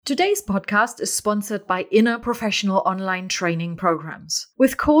Today's podcast is sponsored by Inner Professional Online Training Programs.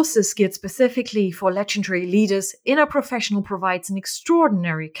 With courses geared specifically for legendary leaders, Inner Professional provides an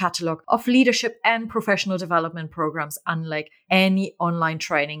extraordinary catalog of leadership and professional development programs unlike any online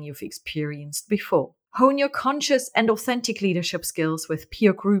training you've experienced before. Hone your conscious and authentic leadership skills with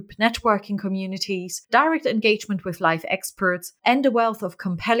peer group networking communities, direct engagement with live experts, and a wealth of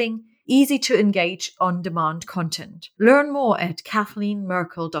compelling, easy to engage on-demand content. Learn more at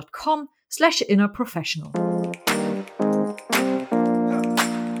kathleenmerkel.com/innerprofessional.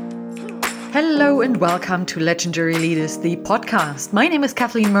 Hello and welcome to Legendary Leaders, the podcast. My name is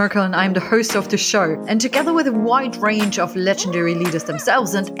Kathleen Merkel and I'm the host of the show. And together with a wide range of legendary leaders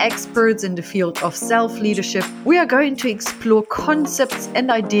themselves and experts in the field of self-leadership, we are going to explore concepts and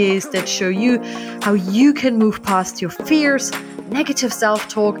ideas that show you how you can move past your fears, negative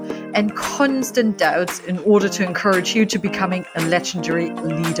self-talk, and constant doubts in order to encourage you to becoming a legendary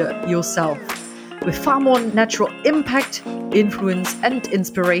leader yourself, with far more natural impact, influence, and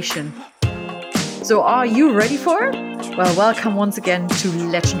inspiration. So are you ready for it? Well, welcome once again to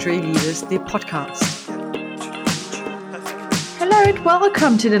Legendary Leaders, the podcast. Hello and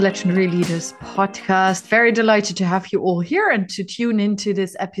welcome to the Legendary Leaders podcast. Very delighted to have you all here and to tune into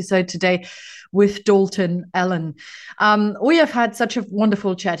this episode today with Dalton Allen. We have had such a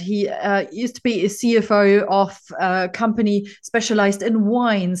wonderful chat. He used to be a CFO of a company specialized in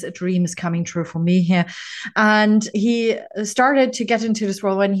wines. A dream is coming true for me here. And he started to get into this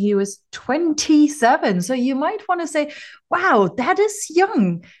role when he was 27. So you might want to say, wow, that is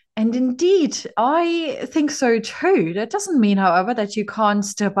young. And indeed, I think so too. That doesn't mean, however, that you can't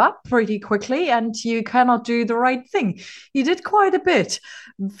step up pretty quickly and you cannot do the right thing. You did quite a bit.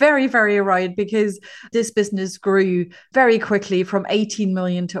 Very, very right, because this business grew very quickly from 18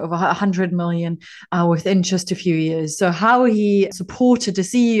 million to over 100 million within just a few years. So how he supported the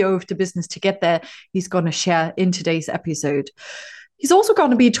CEO of the business to get there, he's going to share in today's episode. He's also going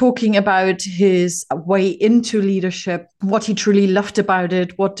to be talking about his way into leadership, what he truly loved about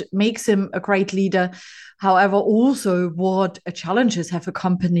it, what makes him a great leader. However, also what challenges have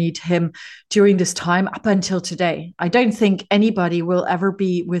accompanied him during this time up until today. I don't think anybody will ever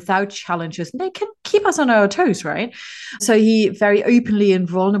be without challenges. They can keep us on our toes, right? So he very openly and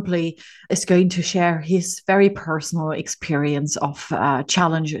vulnerably is going to share his very personal experience of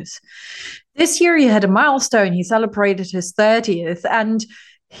challenges. This year he had a milestone. He celebrated his 30th, and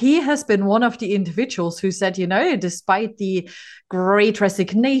he has been one of the individuals who said, despite the great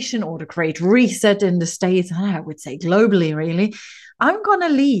resignation or the great reset in the States, and I would say globally, really, I'm going to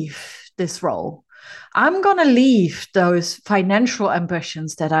leave this role. I'm going to leave those financial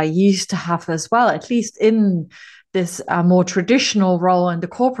ambitions that I used to have as well, at least in this more traditional role in the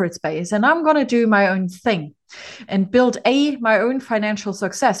corporate space. And I'm going to do my own thing and build my own financial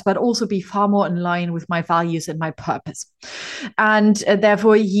success, but also be far more in line with my values and my purpose. And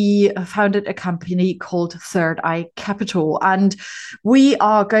therefore, he founded a company called Third Eye Capital. And we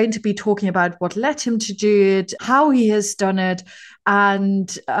are going to be talking about what led him to do it, how he has done it,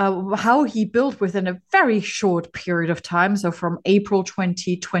 and how he built within a very short period of time. So from April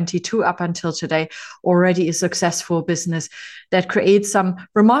 2022 up until today, already a successful business that creates some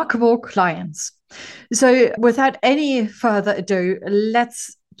remarkable clients. So without any further ado,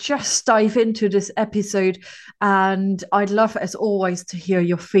 let's just dive into this episode. And I'd love, as always, to hear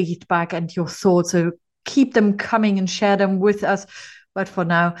your feedback and your thoughts. So keep them coming and share them with us. But for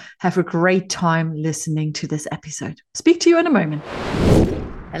now, have a great time listening to this episode. Speak to you in a moment.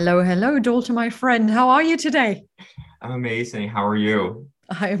 Hello, Dalton, my friend. How are you today? I'm amazing. How are you?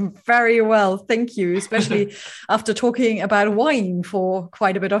 I'm very well, thank you, especially after talking about wine for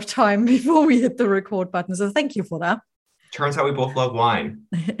quite a bit of time before we hit the record button. So thank you for that. Turns out we both love wine.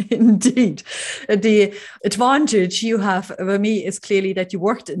 Indeed. The advantage you have over me is clearly that you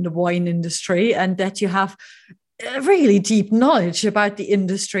worked in the wine industry and that you have really deep knowledge about the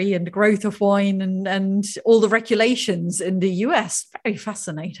industry and the growth of wine and all the regulations in the US. Very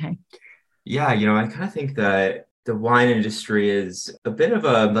fascinating. Yeah, I kind of think that the wine industry is a bit of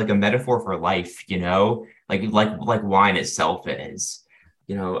a metaphor for life, like wine itself is.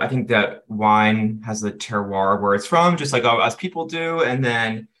 I think that wine has the terroir where it's from, just like us people do, and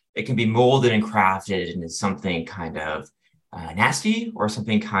then it can be molded and crafted into something kind of nasty or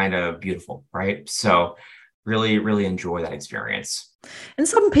something kind of beautiful, right? So really, really enjoy that experience. And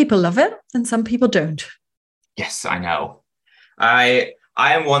some people love it and some people don't. Yes, I know. I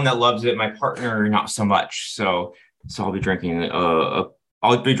am one that loves it. My partner, not so much. So I'll be drinking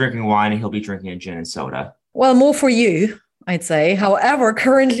wine and he'll be drinking a gin and soda. Well, more for you. I'd say. However,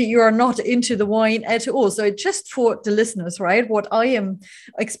 currently you are not into the wine at all. So just for the listeners, right? What I am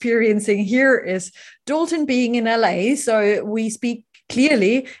experiencing here is Dalton being in LA. So we speak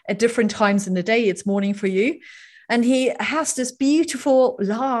clearly at different times in the day. It's morning for you. And he has this beautiful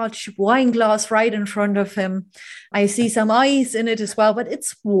large wine glass right in front of him. I see some ice in it as well, but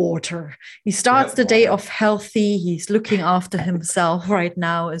it's water. He starts Yep, the day water. off healthy. He's looking after himself right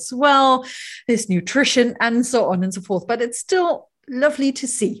now as well, his nutrition and so on and so forth. But it's still lovely to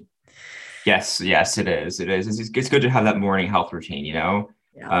see. Yes, it is. It is. It's good to have that morning health routine,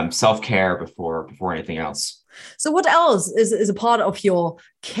 Yeah. self-care before anything else. So what else is a part of your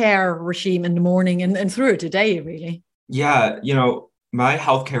care regime in the morning and through the day, really? Yeah, my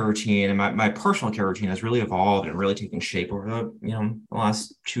healthcare routine and my personal care routine has really evolved and really taken shape over the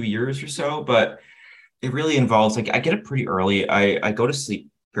last 2 years or so. But it really involves, like, I get up pretty early. I go to sleep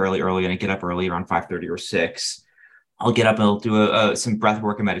fairly early and I get up early around 5:30 or 6. I'll get up and I'll do some breath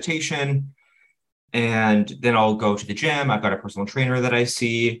work and meditation. And then I'll go to the gym. I've got a personal trainer that I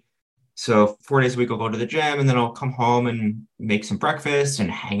see. So 4 days a week, I'll go to the gym and then I'll come home and make some breakfast and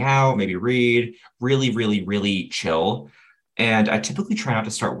hang out, maybe read, really, really, really chill. And I typically try not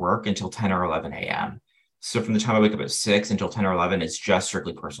to start work until 10 or 11 a.m. So from the time I wake up at 6 until 10 or 11, it's just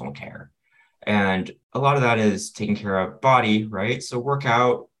strictly personal care. And a lot of that is taking care of body, right? So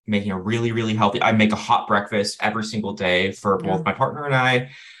workout, making a really, really healthy, I make a hot breakfast every single day for Yeah. both my partner and I.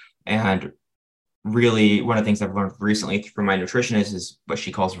 And really, one of the things I've learned recently from my nutritionist is what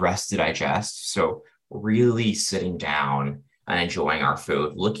she calls rest to digest. So really sitting down and enjoying our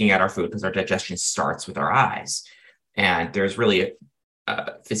food, looking at our food, because our digestion starts with our eyes. And there's really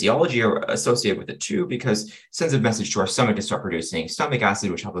a physiology associated with it too, because it sends a message to our stomach to start producing stomach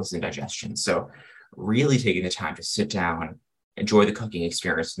acid, which helps us in digestion. So really taking the time to sit down, enjoy the cooking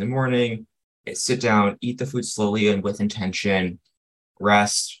experience in the morning, sit down, eat the food slowly and with intention,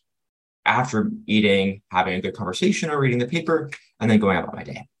 rest, after eating, having a good conversation or reading the paper, and then going about my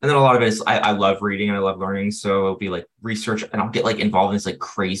day. And then a lot of it is I love reading and I love learning. So it'll be like research, and I'll get like involved in this like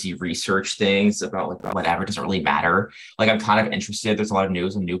crazy research things about like whatever, it doesn't really matter. Like I'm kind of interested. There's a lot of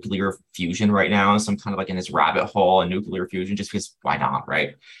news on nuclear fusion right now. So I'm kind of like in this rabbit hole on nuclear fusion just because why not,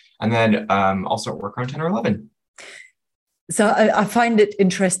 right? And then I'll start work around 10 or 11. So I find it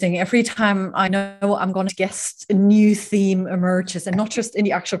interesting. Every time I know I'm going to guest, a new theme emerges, and not just in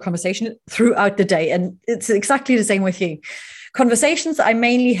the actual conversation, throughout the day. And it's exactly the same with you. Conversations I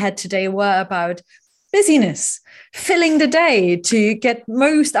mainly had today were about busyness, filling the day to get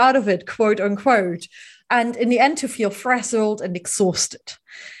most out of it, quote unquote, and in the end to feel frazzled and exhausted.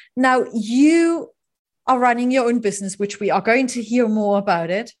 Now, you are running your own business, which we are going to hear more about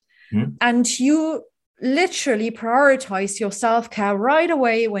it. Mm-hmm. And you literally prioritize your self-care right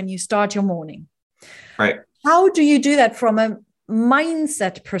away when you start your morning. Right. How do you do that from a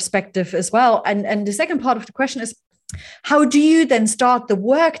mindset perspective as well? And the second part of the question is, how do you then start the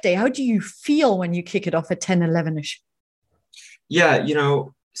workday? How do you feel when you kick it off at 10, 11-ish? Yeah,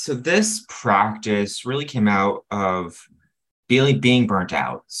 so this practice really came out of being burnt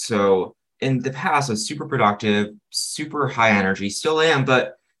out. So in the past, I was super productive, super high energy, still am,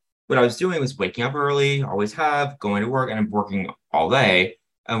 but what I was doing was waking up early, always have, going to work, and I'm working all day.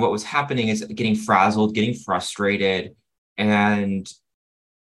 And what was happening is getting frazzled, getting frustrated, and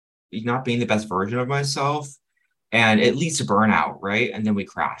not being the best version of myself. And it leads to burnout, right? And then we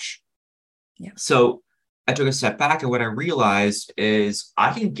crash. Yeah. So I took a step back, and what I realized is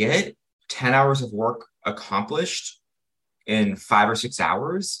I can get 10 hours of work accomplished in 5 or 6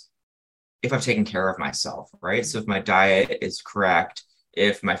 hours if I've taken care of myself, right? So if my diet is correct,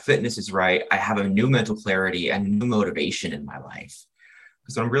 if my fitness is right, I have a new mental clarity and new motivation in my life.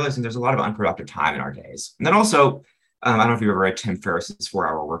 Because I'm realizing there's a lot of unproductive time in our days. And then also, I don't know if you've ever read Tim Ferriss's 4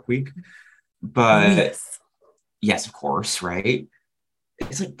 Hour Work Week, but yes, of course, right?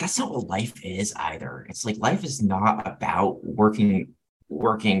 It's like, that's not what life is either. It's like, life is not about working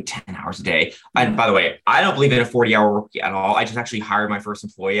 10 hours a day. And by the way, I don't believe in a 40-hour work week at all. I just actually hired my first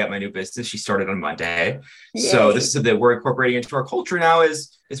employee at my new business. She started on Monday. Yay. So this is that we're incorporating into our culture now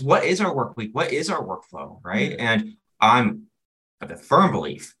is what is our work week? What is our workflow, right? Mm-hmm. And I'm of the firm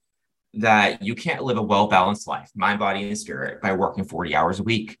belief that you can't live a well-balanced life, mind, body, and spirit, by working 40 hours a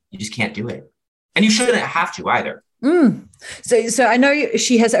week. You just can't do it. And you shouldn't have to either. So I know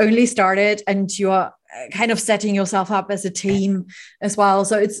she has only started and you are kind of setting yourself up as a team as well.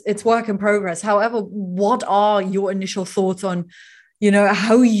 So it's work in progress. However, what are your initial thoughts on,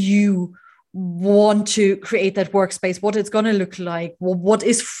 how you want to create that workspace, what it's going to look like, what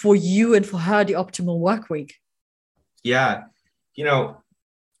is for you and for her the optimal work week? Yeah.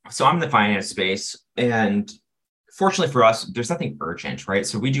 So I'm in the finance space, and fortunately for us, there's nothing urgent, right?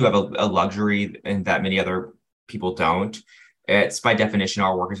 So we do have a luxury and that many other people don't. It's by definition,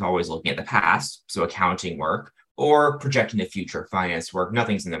 our work is always looking at the past, so accounting work, or projecting the future, finance work.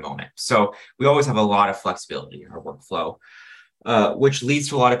 Nothing's in the moment. So we always have a lot of flexibility in our workflow, which leads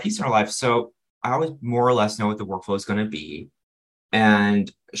to a lot of peace in our life. So I always more or less know what the workflow is going to be.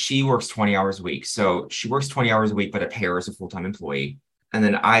 And she works 20 hours a week. So she works 20 hours a week, but I pay her as a full-time employee. And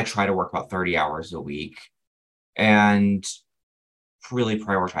then I try to work about 30 hours a week and really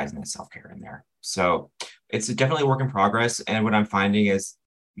prioritizing that self-care in there. So it's definitely a work in progress. And what I'm finding is,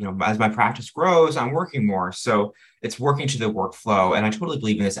 as my practice grows, I'm working more. So it's working to the workflow. And I totally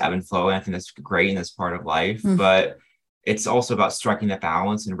believe in this ebb and flow. And I think that's great and that's part of life. But it's also about striking that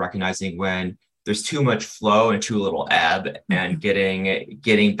balance and recognizing when there's too much flow and too little ebb and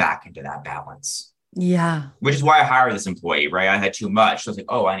getting back into that balance. Yeah. Which is why I hired this employee, right? I had too much. So I was like,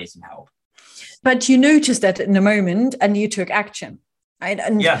 oh, I need some help. But you noticed that in the moment and you took action. Right?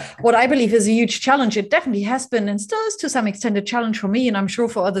 And what I believe is a huge challenge, it definitely has been and still is to some extent a challenge for me, and I'm sure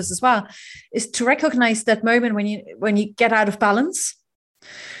for others as well, is to recognize that moment when you get out of balance.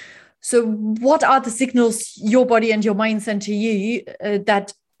 So what are the signals your body and your mind sent to you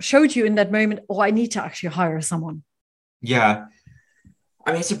that showed you in that moment, oh, I need to actually hire someone? Yeah.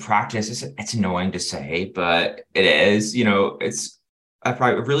 I mean, it's a practice. It's annoying to say, but it is, I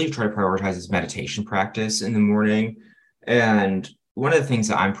probably really try to prioritize this meditation practice in the morning. And one of the things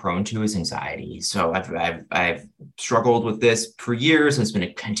that I'm prone to is anxiety. So I've struggled with this for years. It's been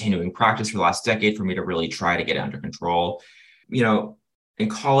a continuing practice for the last decade for me to really try to get it under control. In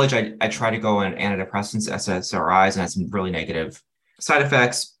college, I tried to go on antidepressants, SSRIs, and had some really negative side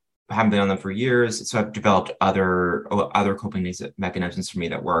effects. I haven't been on them for years. So I've developed other coping mechanisms for me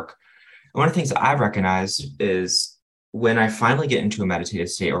that work. And one of the things that I've recognized is when I finally get into a meditative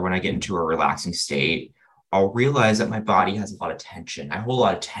state or when I get into a relaxing state, I'll realize that my body has a lot of tension. I hold a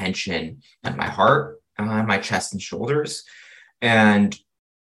lot of tension at my heart, my chest and shoulders. And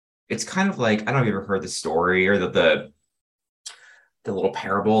it's kind of like, I don't know if you've ever heard the story or the little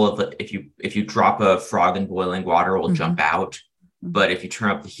parable of if you drop a frog in boiling water, it will jump out. But if you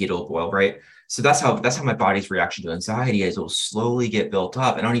turn up the heat, it'll boil, right? So that's how my body's reaction to anxiety is. It will slowly get built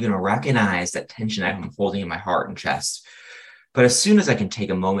up. I don't even recognize that tension I'm holding in my heart and chest. But as soon as I can take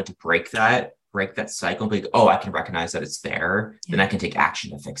a moment to break that cycle, like, oh, I can recognize that it's there, then I can take action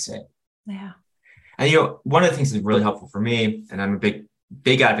to fix it. Yeah. And, one of the things that's really helpful for me, and I'm a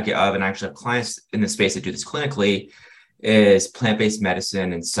big advocate of, and I actually have clients in the space that do this clinically, is plant-based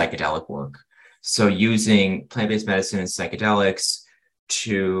medicine and psychedelic work. So using plant-based medicine and psychedelics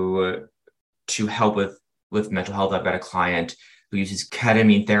to help with mental health. I've got a client who uses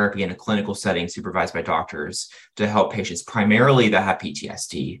ketamine therapy in a clinical setting supervised by doctors to help patients primarily that have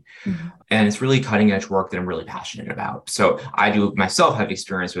PTSD. And it's really cutting edge work that I'm really passionate about. So I do myself have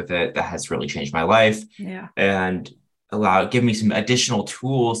experience with it that has really changed my life and give me some additional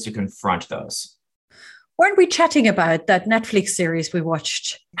tools to confront those. Weren't we chatting about that Netflix series we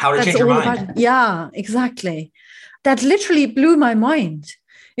watched? How to Change Your Mind. Yeah, exactly. That literally blew my mind.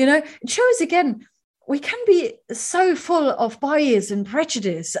 It shows again, we can be so full of bias and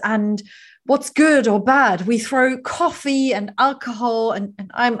prejudice and what's good or bad. We throw coffee and alcohol,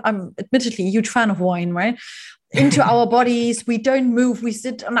 and I'm admittedly a huge fan of wine, right? Into our bodies. We don't move. We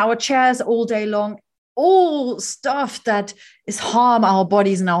sit on our chairs all day long. All stuff that is harm our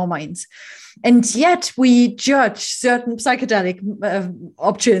bodies and our minds. And yet we judge certain psychedelic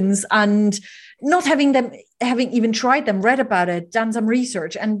options and not having even tried them, read about it, done some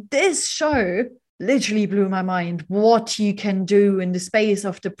research. And this show literally blew my mind, what you can do in the space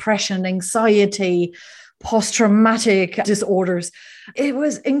of depression, anxiety, post-traumatic disorders. It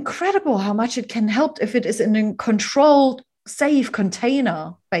was incredible how much it can help if it is in a controlled, safe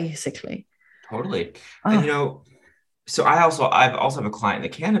container, basically. Totally. And, so I've also have a client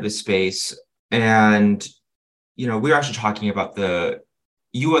in the cannabis space, and, we were actually talking about the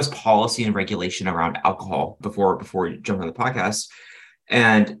U.S. policy and regulation around alcohol before jumping on the podcast.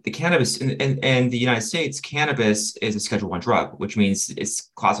 And the cannabis in the United States, cannabis is a Schedule I drug, which means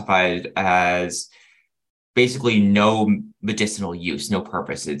it's classified as basically no medicinal use, no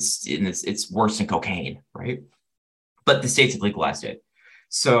purpose. It's worse than cocaine, right? But the states have legalized it.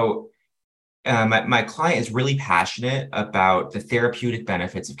 So my client is really passionate about the therapeutic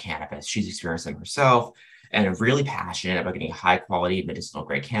benefits of cannabis. She's experienced them herself and really passionate about getting high quality medicinal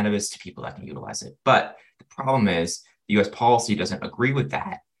grade cannabis to people that can utilize it. But the problem is the U.S. policy doesn't agree with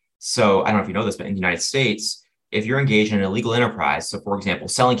that. So I don't know if you know this, but in the United States, if you're engaged in an illegal enterprise, so for example,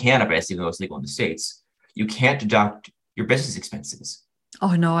 selling cannabis, even though it's legal in the States, you can't deduct your business expenses.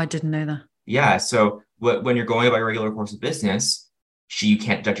 Oh, no, I didn't know that. Yeah. So when you're going about your regular course of business, you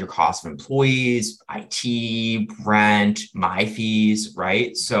can't deduct your cost of employees, IT, rent, my fees,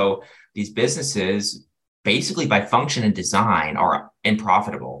 right? So these businesses, basically by function and design, are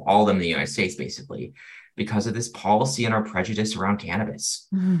unprofitable, all of them in the United States, basically, because of this policy and our prejudice around cannabis.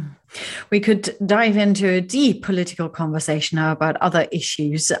 We could dive into a deep political conversation now about other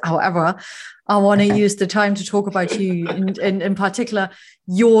issues. However, I want to use the time to talk about you, in particular,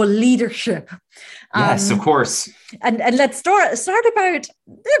 your leadership. Yes, of course. And let's start at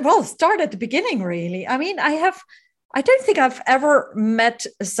the beginning, really. I mean, I don't think I've ever met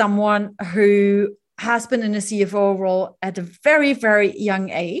someone who has been in a CFO role at a very, very young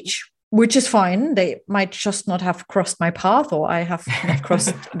age, which is fine. They might just not have crossed my path, or I have not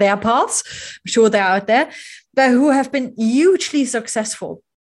crossed their paths. I'm sure they're out there, but who have been hugely successful,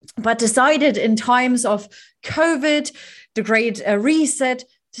 but decided in times of COVID, the great reset,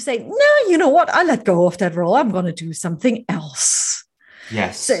 to say, no, you know what? I let go of that role. I'm going to do something else.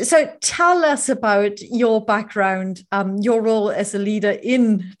 Yes. So tell us about your background, your role as a leader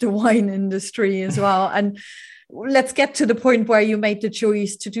in the wine industry as well. And let's get to the point where you made the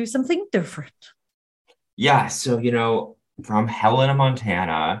choice to do something different. Yeah. So, from Helena,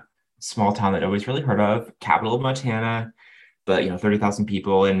 Montana, small town that nobody's really heard of, capital of Montana, but, 30,000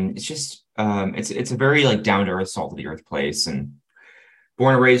 people. And it's just, it's a very like down to earth, salt of the earth place. And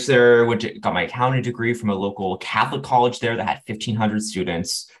born and raised there, got my accounting degree from a local Catholic college there that had 1,500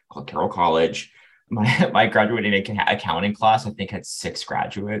 students called Carroll College. My graduating accounting class, I think, had 6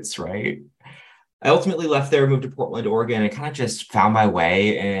 graduates, right? I ultimately left there, moved to Portland, Oregon, and kind of just found my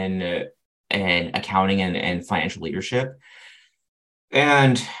way in accounting and financial leadership.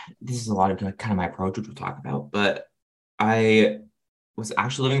 And this is a lot of kind of my approach, which we'll talk about. But I was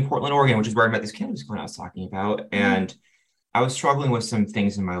actually living in Portland, Oregon, which is where I met this cannabis client I was talking about. And I was struggling with some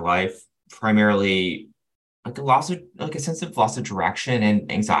things in my life, primarily like a sense of loss of direction and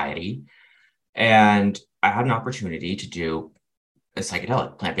anxiety. And I had an opportunity to do a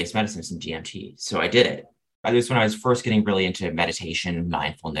psychedelic, plant-based medicine, some DMT. So I did it. That was when I was first getting really into meditation,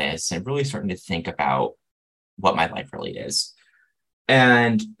 mindfulness, and really starting to think about what my life really is.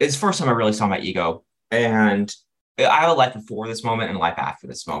 And it's the first time I really saw my ego. And I have a life before this moment and a life after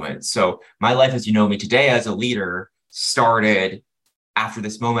this moment. So my life, as you know me today as a leader, started after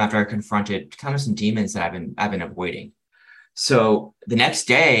this moment, after I confronted kind of some demons that I've been avoiding. So the next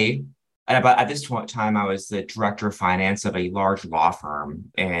day, at this time, I was the director of finance of a large law firm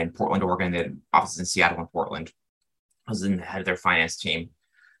in Portland, Oregon. They had offices in Seattle and Portland. I was in the head of their finance team,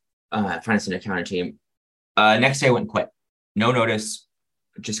 finance and accounting team. Next day, I went and quit. No notice,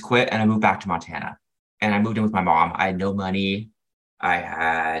 just quit, and I moved back to Montana. And I moved in with my mom. I had no money. I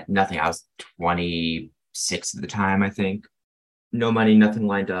had nothing. I was 26 at the time, I think. No money, nothing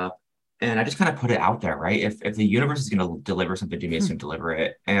lined up. And I just kind of put it out there, right? If the universe is going to deliver something to me, it's going to deliver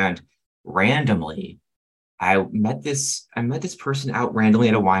it. And randomly, I met this person out randomly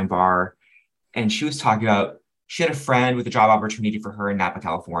at a wine bar, and she was talking about, she had a friend with a job opportunity for her in Napa,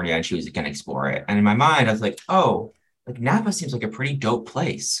 California, and she was going to explore it. And in my mind, I was like, oh, like Napa seems like a pretty dope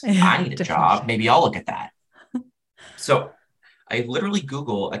place. Yeah, I need a definitely. job. Maybe I'll look at that. So I literally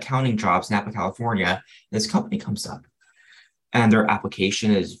Google accounting jobs, Napa, California, and this company comes up. And their application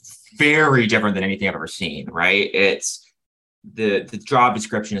is very different than anything I've ever seen, right? It's the job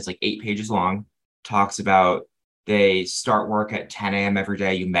description is like 8 pages long, talks about they start work at 10 a.m. every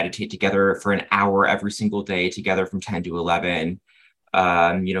day. You meditate together for an hour every single day together from 10 to 11.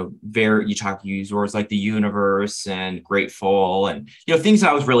 You use words like the universe and grateful and, things that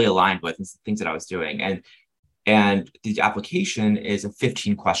I was really aligned with and things that I was doing. And the application is a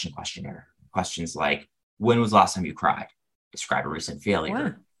 15-question questionnaire. Questions like, when was the last time you cried? Describe a recent failure.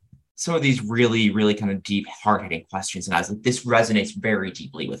 Wow. Some of these really, really kind of deep, hard-hitting questions. And I was like, this resonates very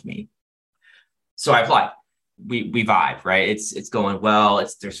deeply with me. So I applied. We vibe, right? It's going well.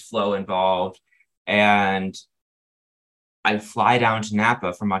 There's flow involved. And I fly down to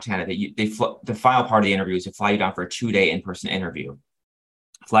Napa from Montana. The final part of the interview is to fly you down for a 2-day in-person interview.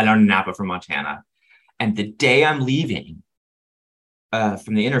 Fly down to Napa from Montana. And the day I'm leaving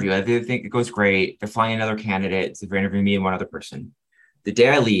from the interview, I think it goes great. They're flying another candidate. They're interviewing me and one other person. The day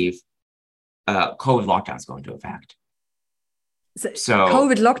I leave, COVID lockdown's going into effect. So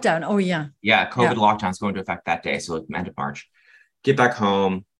COVID lockdown. Oh, yeah. Yeah, COVID lockdown's going to effect that day. So like end of March. Get back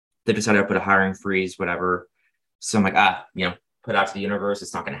home. They decided to put a hiring freeze, whatever. So I'm like, put it out to the universe.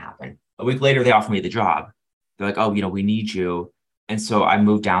 It's not going to happen. A week later, they offer me the job. They're like, oh, we need you. And so I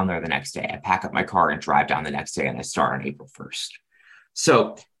moved down there the next day. I pack up my car and drive down the next day, and I start on April 1st.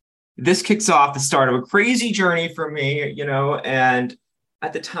 So this kicks off the start of a crazy journey for me, and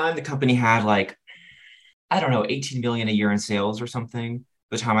at the time the company had like I don't know, 18 million a year in sales or something.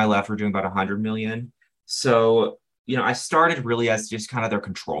 By the time I left, we're doing about 100 million. So, I started really as just kind of their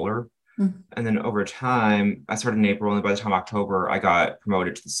controller. And then over time, I started in April, and by the time October, I got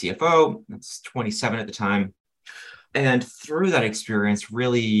promoted to the CFO. That's 27 at the time. And through that experience,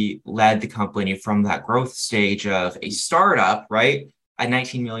 really led the company from that growth stage of a startup, right? At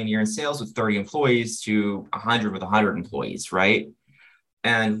 19 million a year in sales with 30 employees to 100 with 100 employees, right?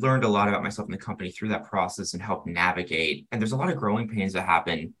 And learned a lot about myself and the company through that process and helped navigate. And there's a lot of growing pains that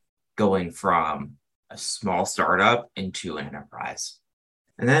happen going from a small startup into an enterprise.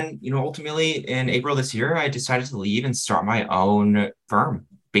 And then, ultimately in April this year, I decided to leave and start my own firm,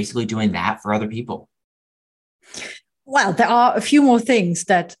 basically doing that for other people. Well, there are a few more things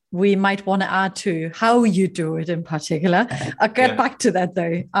that we might want to add to how you do it in particular. I'll get back to that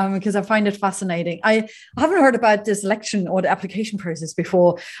though, because I find it fascinating. I haven't heard about the selection or the application process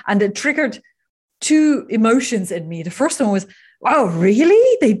before, and it triggered two emotions in me. The first one was, wow,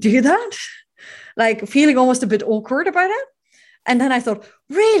 really? They do that? Like feeling almost a bit awkward about it. And then I thought,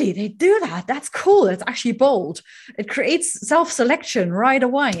 really, they do that? That's cool. It's actually bold. It creates self-selection right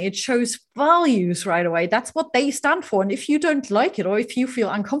away. It shows values right away. That's what they stand for. And if you don't like it or if you feel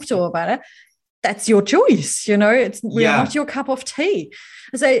uncomfortable about it, that's your choice. It's not your cup of tea.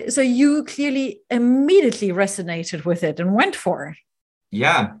 So you clearly immediately resonated with it and went for it.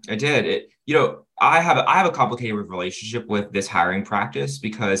 Yeah, I did. I have a complicated relationship with this hiring practice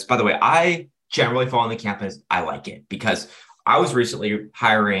because, by the way, I generally fall in the camp as I like it because I was recently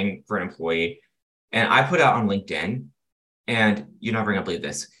hiring for an employee and I put out on LinkedIn, and you're never going to believe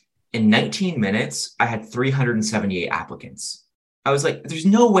this. In 19 minutes, I had 378 applicants. I was like, there's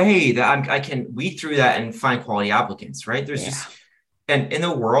no way that I can weed through that and find quality applicants, right? And in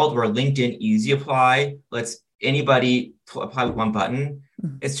the world where LinkedIn easy apply lets anybody apply with one button,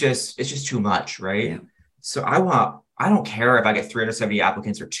 it's just too much, right? Yeah. So I don't care if I get 370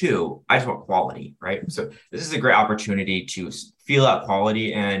 applicants or two. I just want quality, right? So this is a great opportunity to feel out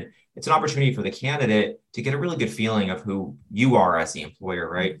quality, and it's an opportunity for the candidate to get a really good feeling of who you are as the employer,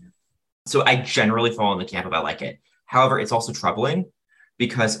 right? So I generally fall in the camp of I like it. However, it's also troubling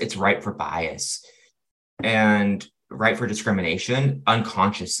because it's ripe for bias and ripe for discrimination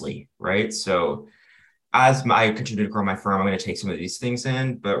unconsciously, right? So as I continue to grow my firm, I'm going to take some of these things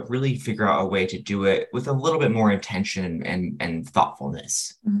in, but really figure out a way to do it with a little bit more intention and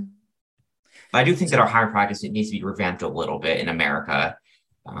thoughtfulness. Mm-hmm. I do think that our hiring practice needs to be revamped a little bit in America,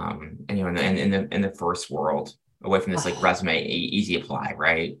 and in the first world, away from this like resume easy apply,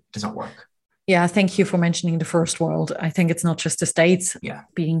 right? It doesn't work. Yeah, thank you for mentioning the first world. I think it's not just the States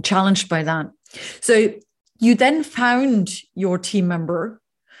being challenged by that. So you then found your team member.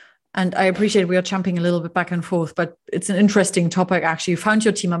 And I appreciate we are jumping a little bit back and forth, but it's an interesting topic, actually. You found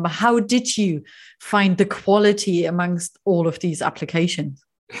your team member. How did you find the quality amongst all of these applications?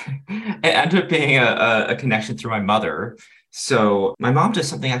 It ended up being a connection through my mother. So my mom does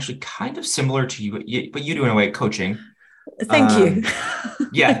something actually kind of similar to you, but you do in a way, coaching. Thank you.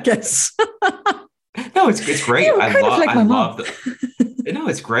 Yeah. I guess. No, it's great. Yeah, I love No,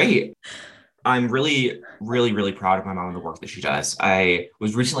 it's great. I'm really, really, really proud of my mom and the work that she does. I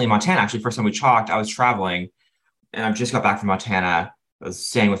was recently in Montana. Actually, first time we talked, I was traveling and I just got back from Montana. I was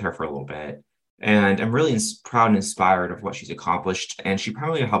staying with her for a little bit. And I'm really proud and inspired of what she's accomplished. And she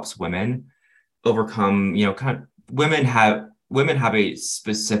primarily helps women overcome, women have a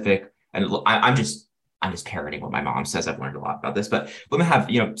specific, and I'm just parroting what my mom says. I've learned a lot about this, but women have,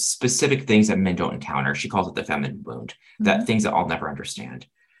 specific things that men don't encounter. She calls it the feminine wound, that things that I'll never understand.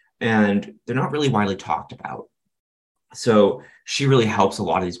 And they're not really widely talked about. So she really helps a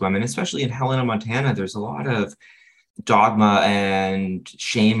lot of these women, especially in Helena, Montana. There's a lot of dogma and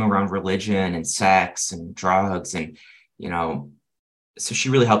shame around religion and sex and drugs. And, so she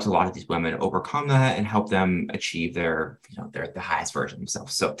really helps a lot of these women overcome that and help them achieve the highest version of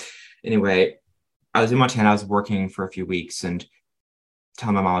themselves. So anyway, I was in Montana. I was working for a few weeks and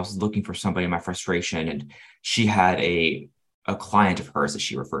telling my mom I was looking for somebody in my frustration. And she had a client of hers that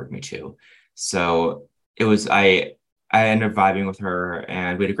she referred me to. So it was, I ended up vibing with her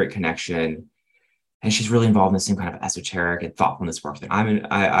and we had a great connection. And she's really involved in the same kind of esoteric and thoughtfulness work that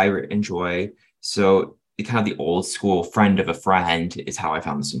I enjoy. So the old school friend of a friend is how I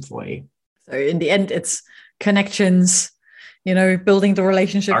found this employee. So in the end, it's connections, building the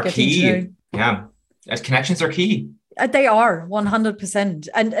relationship. Are key. Yeah. As connections are key. They are 100%.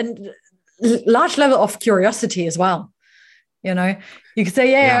 And large level of curiosity as well. You could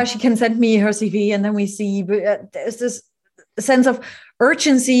say, she can send me her CV and then we see, but there's this sense of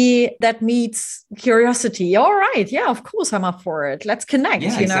urgency that meets curiosity. All right. Yeah, of course I'm up for it. Let's connect,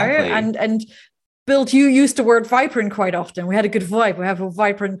 exactly. and build, you used the word vibrant quite often. We had a good vibe. We have a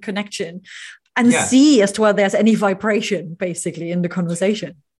vibrant connection, and Yeah, see as to whether there's any vibration basically in the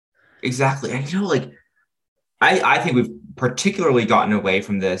conversation. exactly. And like I think we've particularly gotten away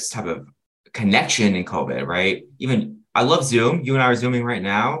from this type of connection in COVID, right? Even I love Zoom. You and I are Zooming right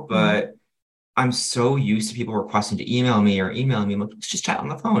now, Mm-hmm. but I'm so used to people requesting to email me or emailing me. Let's just chat on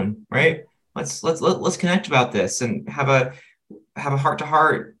the phone, right? Let's connect about this and have a heart to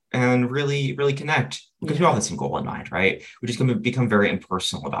heart and really connect because we all Yeah. have the same goal in mind, right? We just gonna become very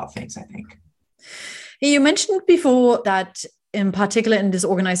impersonal about things, I think. You mentioned before that in particular in this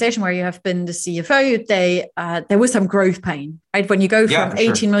organization where you have been the CFO, there was some growth pain, right? When you go Yeah, from for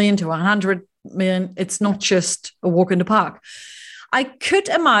 18 sure. million to 100 million, it's not just a walk in the park. I could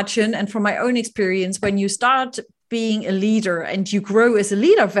imagine, and from my own experience, when you start being a leader and you grow as a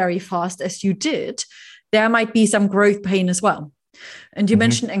leader very fast as you did, there might be some growth pain as well. And you Mhm.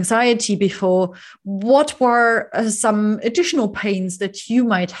 mentioned anxiety before. What were some additional pains that you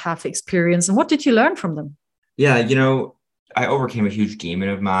might have experienced, and what did you learn from them? Yeah, I overcame a huge demon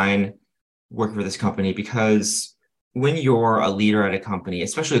of mine working for this company because when you're a leader at a company,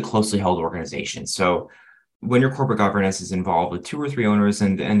 especially a closely held organization, so when your corporate governance is involved with two or three owners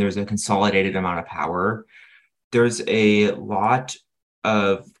and there's a consolidated amount of power, there's a lot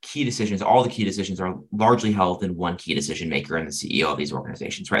of key decisions. All the key decisions are largely held in one key decision maker and the CEO of these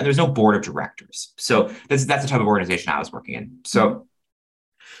organizations, right? And there's no board of directors. So that's the type of organization I was working in. Mm-hmm. So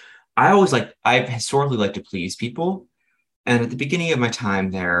I've historically liked to please people. And at the beginning of my time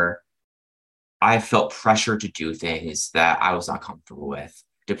there, I felt pressure to do things that I was not comfortable with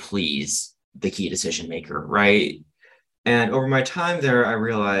to please the key decision maker, right? And over my time there, I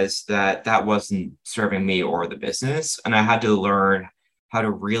realized that that wasn't serving me or the business. And I had to learn how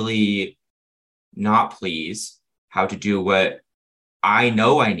to really not please, how to do what I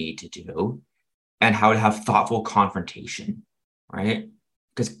know I need to do, and how to have thoughtful confrontation, right?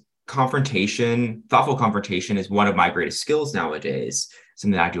 Because thoughtful confrontation is one of my greatest skills nowadays,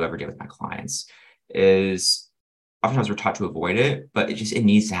 something that I do every day with my clients, is oftentimes we're taught to avoid it, but it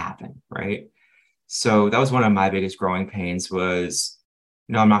needs to happen, right? So that was one of my biggest growing pains was,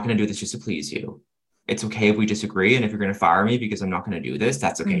 no, I'm not going to do this just to please you. It's okay if we disagree. And if you're going to fire me because I'm not going to do this,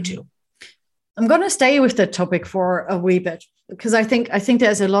 that's okay Mm-hmm. too. I'm going to stay with that topic for a wee bit because I think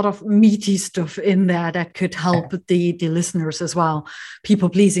there's a lot of meaty stuff in there that could help the listeners as well. People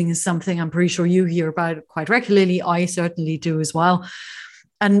pleasing is something I'm pretty sure you hear about quite regularly. I certainly do as well.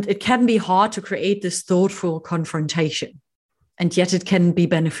 And it can be hard to create this thoughtful confrontation, and yet it can be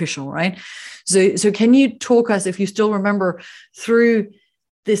beneficial, right? So can you talk us, if you still remember, through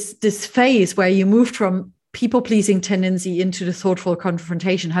this phase where you moved from people pleasing tendency into the thoughtful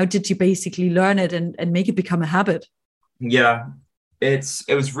confrontation? How did you basically learn it and make it become a habit? Yeah, it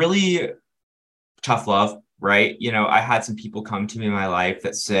was really tough love, right? I had some people come to me in my life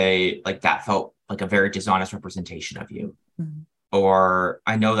that say like that felt like a very dishonest representation of you, Mm-hmm. or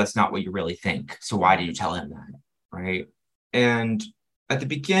I know that's not what you really think. So why did you tell him that? Right. And at the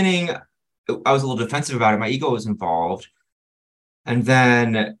beginning, I was a little defensive about it. My ego was involved. And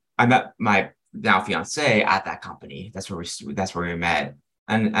then I met my now fiance at that company. That's where we met.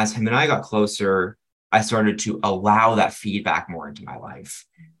 And as him and I got closer, I started to allow that feedback more into my life.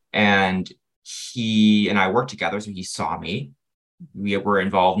 And he and I worked together, so he saw me. We were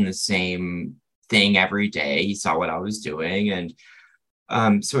involved in the same thing every day. He saw what I was doing,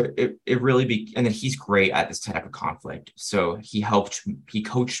 and so it really and then he's great at this type of conflict. So he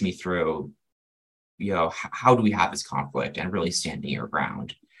coached me through, how do we have this conflict and really standing your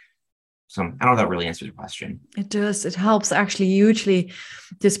ground. So I don't know if that really answers your question. It does. It helps actually hugely.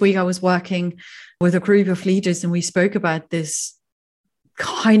 This week I was working with a group of leaders and we spoke about this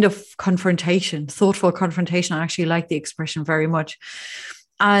kind of confrontation, thoughtful confrontation. I actually like the expression very much.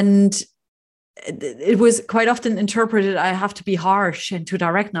 And it was quite often interpreted, I have to be harsh and too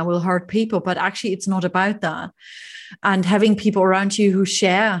direct and I will hurt people. But actually, it's not about that. And having people around you who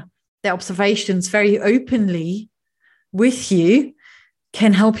share their observations very openly with you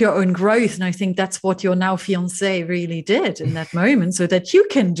can help your own growth. And I think that's what your now fiance really did in that moment so that you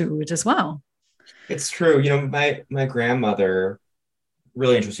can do it as well. It's true. My grandmother,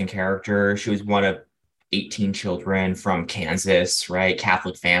 really interesting character. She was one of 18 children from Kansas, right?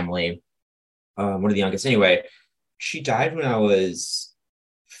 Catholic family. One of the youngest. Anyway, she died when I was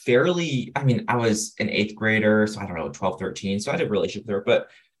I was an eighth grader, so I don't know, 12, 13. So I had a relationship with her, but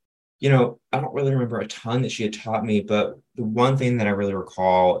I don't really remember a ton that she had taught me, but the one thing that I really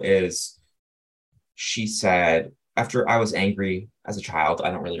recall is she said, after I was angry as a child, I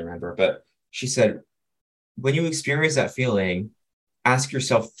don't really remember, but she said, when you experience that feeling, ask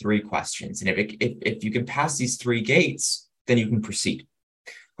yourself 3 questions. And if you can pass these 3 gates, then you can proceed.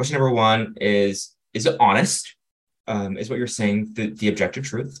 Question number 1 is it honest? Is what you're saying the objective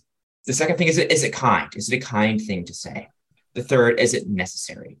truth? The second thing is it kind? Is it a kind thing to say? The third, is it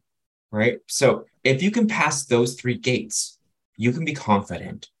necessary? Right? So if you can pass those 3 gates, you can be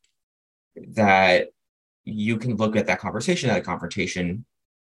confident that you can look at that confrontation,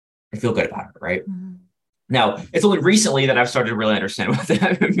 and feel good about it, right? Mm-hmm. Now, it's only recently that I've started to really understand what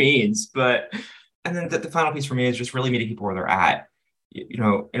that means. And then the final piece for me is just really meeting people where they're at.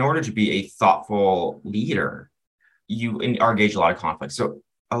 In order to be a thoughtful leader, you engage a lot of conflict. So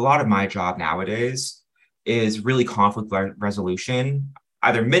a lot of my job nowadays is really conflict resolution,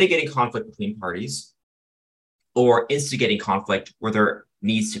 either mitigating conflict between parties or instigating conflict where there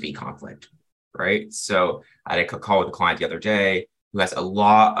needs to be conflict, right? So I had a call with a client the other day who has a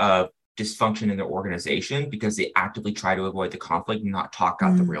lot of dysfunction in their organization because they actively try to avoid the conflict and not talk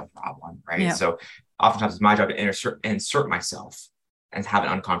out the real problem, right? Yeah. So oftentimes it's my job to insert myself and have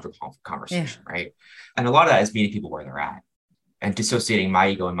an uncomfortable conversation, right? And a lot of that is meeting people where they're at and dissociating my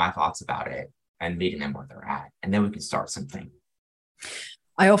ego and my thoughts about it and meeting them where they're at. And then we can start something.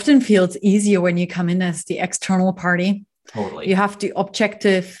 I often feel it's easier when you come in as the external party. Totally. You have the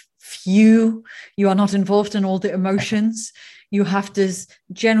objective view. You are not involved in all the emotions. You have this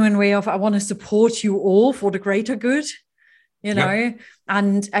genuine way of, I want to support you all for the greater good,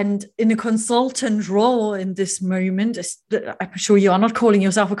 and in a consultant role in this moment, I'm sure you are not calling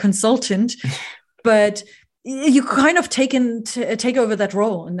yourself a consultant, but you kind of take over that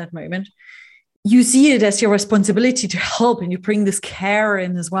role in that moment. You see it as your responsibility to help, and you bring this care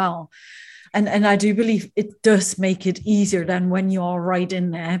in as well. And I do believe it does make it easier than when you are right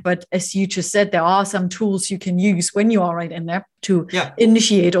in there. But as you just said, there are some tools you can use when you are right in there to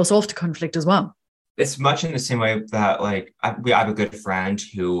initiate or solve the conflict as well. It's much in the same way that I have a good friend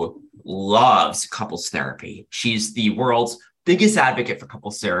who loves couples therapy. She's the world's biggest advocate for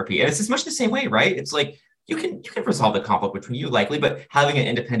couples therapy. And it's as much the same way, right? It's like you can resolve the conflict between you likely, but having an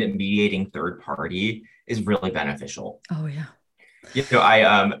independent mediating third party is really beneficial. Oh, yeah.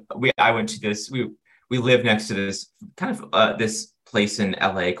 I went to this, we live next to this kind of this place in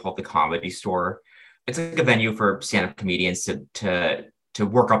LA called the Comedy Store. It's like a venue for stand-up comedians to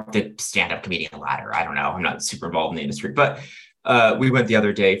work up the stand-up comedian ladder. I don't know. I'm not super involved in the industry, but we went the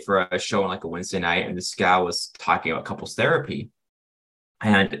other day for a show on a Wednesday night, and this gal was talking about couples therapy.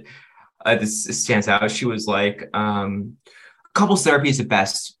 And this stands out. She was like, couples therapy is the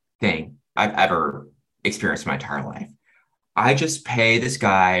best thing I've ever experienced in my entire life. I just pay this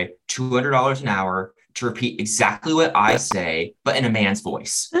guy $200 an hour to repeat exactly what I say, but in a man's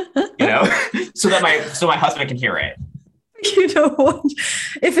voice, so that my husband can hear it. You know what?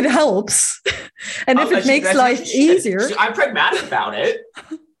 If it helps, and if it makes life easier, I'm pragmatic about it.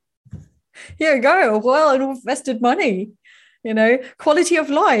 Here we go. Well, invested money, quality of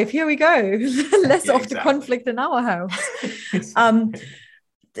life. Here we go. Less of the conflict in our house.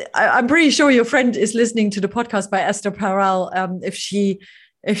 I'm pretty sure your friend is listening to the podcast by Esther Perel.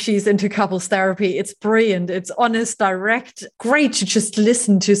 If she's into couples therapy, it's brilliant. It's honest, direct, great to just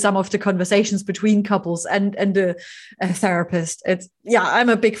listen to some of the conversations between couples and a therapist. I'm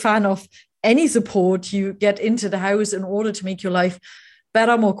a big fan of any support you get into the house in order to make your life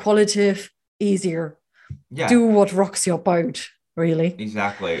better, more qualitative, easier. Yeah. Do what rocks your boat. Really?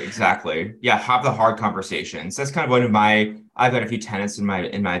 Exactly. Yeah. Have the hard conversations. That's kind of I've got a few tenets in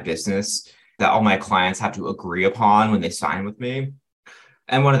my business that all my clients have to agree upon when they sign with me.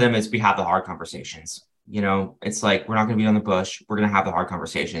 And one of them is we have the hard conversations. It's like, we're not going to beat on the bush. We're going to have the hard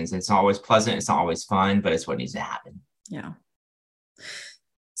conversations. It's not always pleasant. It's not always fun, but it's what needs to happen. Yeah.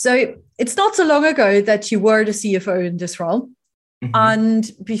 So it's not so long ago that you were the CFO in this role. Mm-hmm.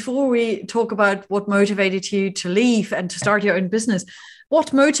 And before we talk about what motivated you to leave and to start your own business,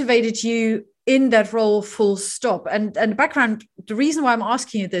 what motivated you in that role full stop? And the background, the reason why I'm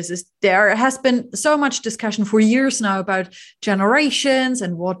asking you this is there has been so much discussion for years now about generations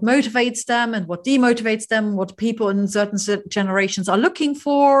and what motivates them and what demotivates them, what people in certain generations are looking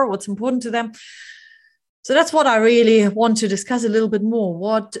for, what's important to them. So that's what I really want to discuss a little bit more.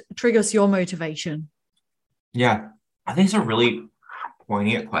 What triggers your motivation? Yeah, I think it's a really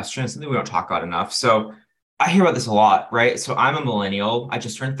poignant question. It's something we don't talk about enough. So I hear about this a lot, right? So I'm a millennial. I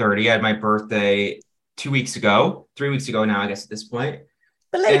just turned 30. I had my birthday 3 weeks ago now, I guess at this point.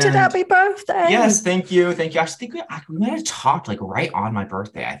 Belated happy birthday. Yes, thank you. I think we might have talked right on my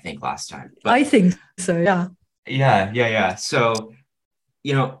birthday, I think, last time. But, I think so, yeah. Yeah. So,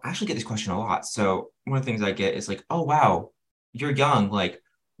 I actually get this question a lot. So one of the things I get is like, oh, wow, you're young. Like,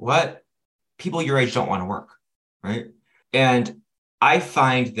 what? People your age don't want to work, right? And I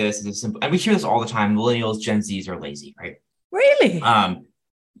find this as a simple, and we hear this all the time. Millennials, Gen Zs are lazy, right? Really?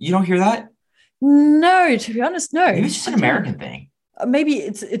 You don't hear that? No, to be honest, no. Maybe it's just an American thing. Maybe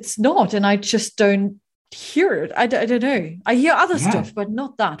it's not, and I just don't hear it. I don't know. I hear other stuff, but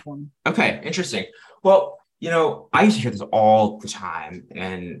not that one. Okay, interesting. Well, I used to hear this all the time,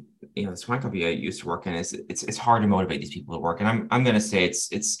 and this one company I used to work in is it's hard to motivate these people to work, and I'm going to say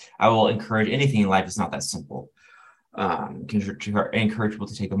it's I will encourage anything in life. It's not that simple. To encourage people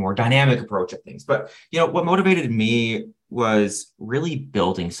to take a more dynamic approach at things. But what motivated me was really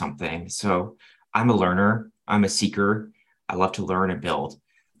building something. So I'm a learner. I'm a seeker. I love to learn and build.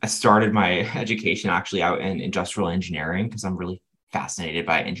 I started my education actually out in industrial engineering because I'm really fascinated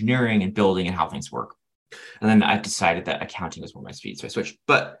by engineering and building and how things work. And then I decided that accounting was more my speed, so I switched.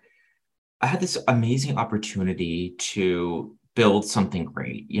 But I had this amazing opportunity to build something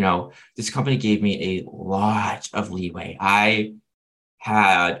great. This company gave me a lot of leeway. I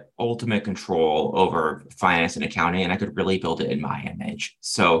had ultimate control over finance and accounting, and I could really build it in my image.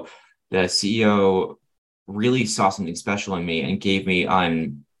 So the CEO really saw something special in me and gave me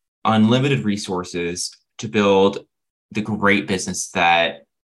unlimited resources to build the great business that,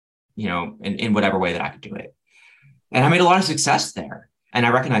 in whatever way that I could do it. And I made a lot of success there. And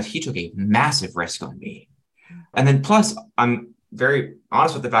I recognized he took a massive risk on me. And then plus, I'm very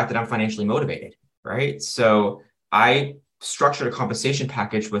honest with the fact that I'm financially motivated, right? So I structured a compensation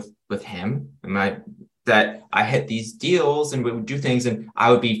package with him and that I hit these deals and we would do things and I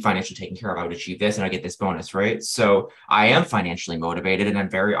would be financially taken care of. I would achieve this and I get this bonus, right? So I am financially motivated and I'm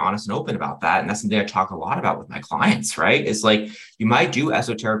very honest and open about that. And that's something I talk a lot about with my clients, right? It's like, you might do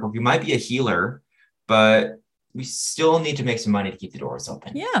esoteric work, you might be a healer, but we still need to make some money to keep the doors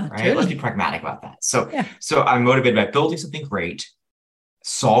open. Yeah. Right. Totally. Let's be pragmatic about that. So So I'm motivated by building something great,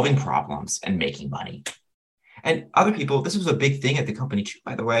 solving problems and making money. And other people, this was a big thing at the company too,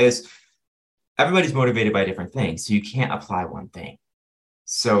 by the way, is everybody's motivated by different things. So you can't apply one thing.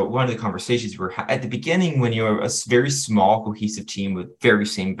 So one of the conversations we were at the beginning, when you're a very small, cohesive team with very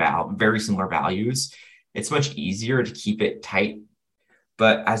similar values, it's much easier to keep it tight.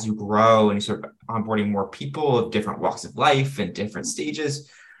 But as you grow and you start onboarding more people of different walks of life and different stages,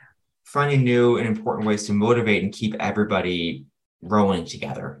 finding new and important ways to motivate and keep everybody rowing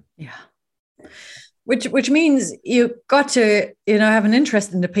together. Yeah. Which means you've got to, have an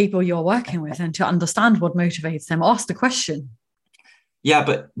interest in the people you're working with and to understand what motivates them. Ask the question. Yeah,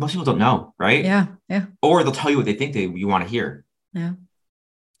 but most people don't know, right? Yeah. Or they'll tell you what they think you want to hear. Yeah.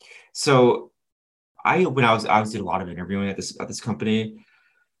 So when I was did a lot of interviewing at this company.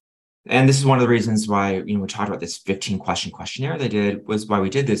 And this is one of the reasons why, we talked about this 15 question questionnaire they did was why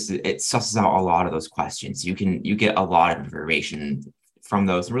we did this. It susses out a lot of those questions. You get a lot of information from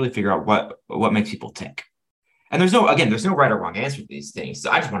those and really figure out what makes people tick. And there's no right or wrong answer to these things.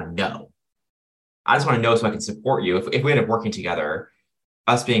 So I just want to know. I just want to know so I can support you. If we end up working together,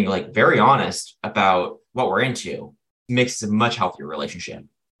 us being like very honest about what we're into makes a much healthier relationship.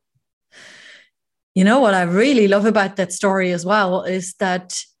 What I really love about that story as well is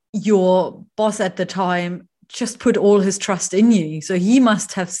that your boss at the time just put all his trust in you. So he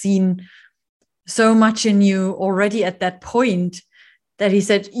must have seen so much in you already at that point that he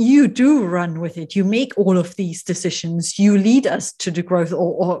said, you do run with it. You make all of these decisions. You lead us to the growth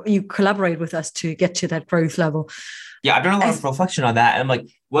or you collaborate with us to get to that growth level. Yeah, I've done a lot of reflection on that. And I'm like,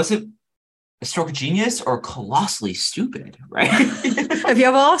 was it a stroke of genius or colossally stupid, right? Have you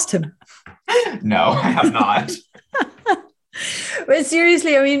ever asked him? No, I have not. But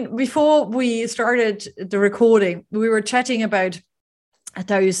seriously, before we started the recording, we were chatting about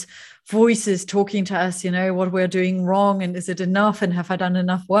those voices talking to us, what we're doing wrong and is it enough and have I done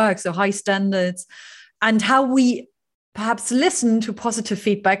enough work? So high standards and how we perhaps listen to positive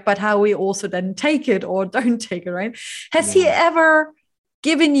feedback, but how we also then take it or don't take it, right? Has he ever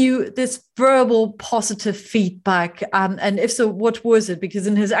given you this verbal positive feedback? And if so, what was it? Because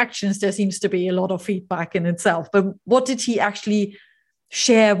in his actions, there seems to be a lot of feedback in itself. But what did he actually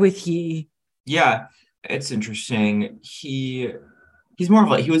share with you? Yeah, it's interesting. He was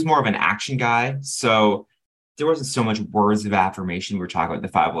more of an action guy. So there wasn't so much words of affirmation. We were talking about the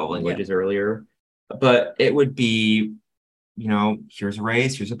 5 love languages earlier, but it would be, here's a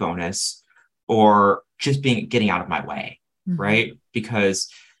raise, here's a bonus, or just getting out of my way. Mm-hmm. Right. Because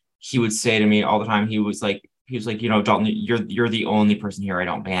he would say to me all the time, he was like, Dalton, you're the only person here I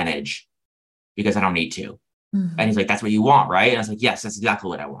don't manage because I don't need to. Mm-hmm. And he's like, that's what you want, right? And I was like, yes, that's exactly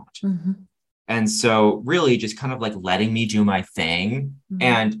what I want. Mm-hmm. And so really just kind of like letting me do my thing. Mm-hmm.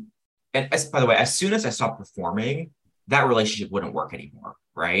 And by the way, as soon as I stopped performing, that relationship wouldn't work anymore,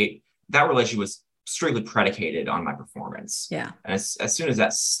 right? That relationship was strictly predicated on my performance. Yeah. And as soon as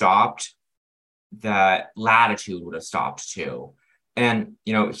that stopped, that latitude would have stopped too. And,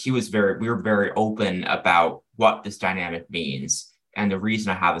 we were very open about what this dynamic means. And the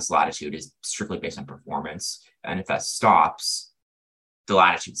reason I have this latitude is strictly based on performance. And if that stops, the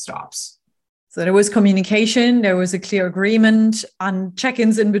latitude stops. So there was communication, there was a clear agreement, and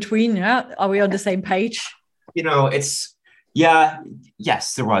check-ins in between. Yeah. Are we on the same page? Yes,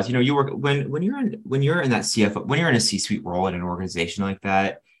 there was. You were when you're in that CFO, when you're in a C-suite role in an organization like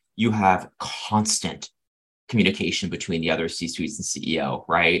that, you have constant communication between the other C-suites and CEO,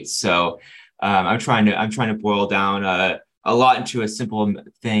 right? So I'm trying to boil down a lot into a simple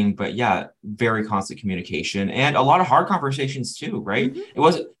thing, but yeah, very constant communication and a lot of hard conversations too, right?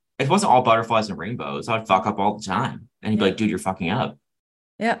 Mm-hmm. It wasn't all butterflies and rainbows. I would fuck up all the time, and he'd be like, "Dude, you're fucking up."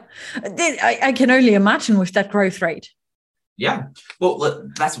 Yeah, I can only imagine with that growth rate. Yeah, well,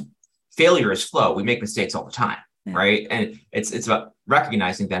 that's failure is flow. We make mistakes all the time, right? And it's about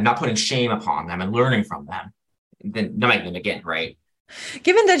recognizing them, not putting shame upon them, and learning from them, and then not making them again, right?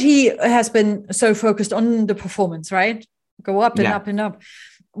 Given that he has been so focused on the performance, right? Go up and up and up,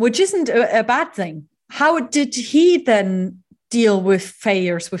 which isn't a bad thing. How did he then deal with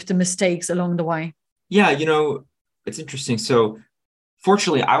failures, with the mistakes along the way? Yeah, it's interesting. So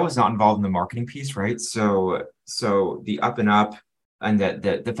fortunately, I was not involved in the marketing piece, right? So the up and up and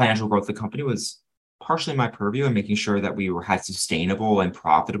the financial growth of the company was partially my purview, and making sure that we had sustainable and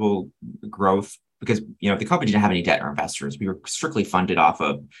profitable growth, because the company didn't have any debt or investors. We were strictly funded off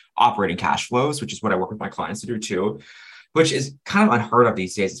of operating cash flows, which is what I work with my clients to do too, which is kind of unheard of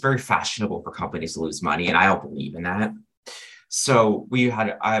these days. It's very fashionable for companies to lose money, and I don't believe in that. So we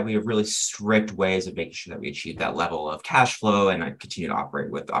have really strict ways of making sure that we achieve that level of cash flow, and I continue to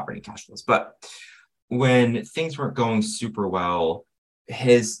operate with operating cash flows. But when things weren't going super well,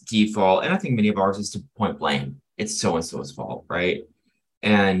 his default, and I think many of ours, is to point blame. It's so-and-so's fault, right?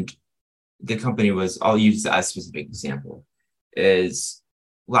 And the company was, I'll use as a specific example, is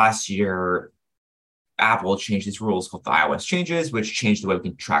last year, Apple changed these rules called the iOS changes, which changed the way we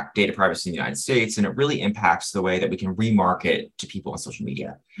can track data privacy in the United States. And it really impacts the way that we can remarket to people on social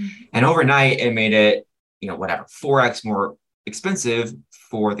media. Mm-hmm. And overnight, it made it, 4x more expensive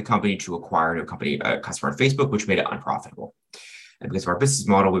for the company to acquire a customer on Facebook, which made it unprofitable. And because of our business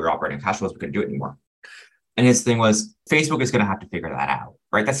model, we were operating cash flows, we couldn't do it anymore. And his thing was, Facebook is going to have to figure that out,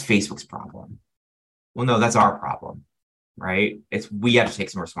 right? That's Facebook's problem. Well, no, that's our problem. Right? We have to take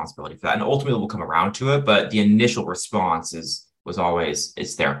some responsibility for that. And ultimately we'll come around to it. But the initial response was always,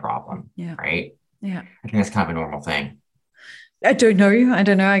 it's their problem. Yeah. Right. Yeah. I think that's kind of a normal thing. I don't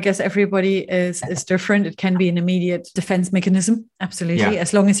know. I guess everybody is different. It can be an immediate defense mechanism. Absolutely. Yeah.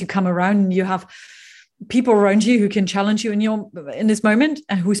 As long as you come around and you have people around you who can challenge you in this moment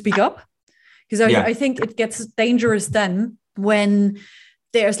and who speak up. Because I think it gets dangerous then when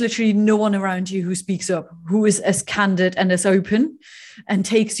there's literally no one around you who speaks up, who is as candid and as open and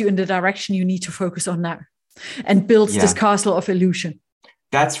takes you in the direction you need to focus on now and builds this castle of illusion.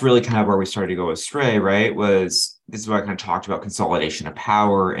 That's really kind of where we started to go astray, right? This is what I kind of talked about, consolidation of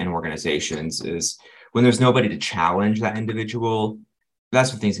power in organizations, is when there's nobody to challenge that individual,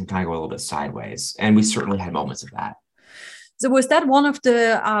 that's when things can kind of go a little bit sideways. And we certainly had moments of that. So was that one of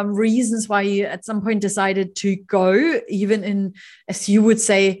the reasons why you at some point decided to go, even in, as you would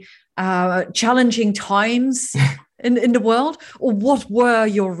say, challenging times in the world? Or what were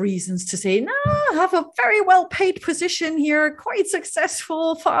your reasons to say, no, I have a very well-paid position here, quite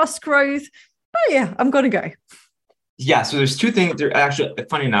successful, fast growth. Oh yeah, I'm going to go. Yeah, so there's two things. Actually,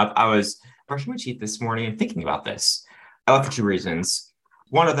 funny enough, I was brushing my teeth this morning and thinking about this. I left for two reasons.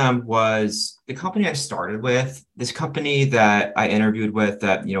 One of them was the company I started with, this company that I interviewed with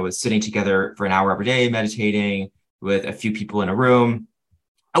that, was sitting together for an hour every day, meditating with a few people in a room.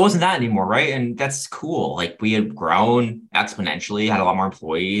 I wasn't that anymore, right? And that's cool. Like, we had grown exponentially, had a lot more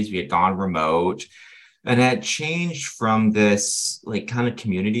employees, we had gone remote, and it changed from this like kind of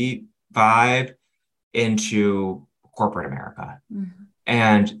community vibe into corporate America. Mm-hmm.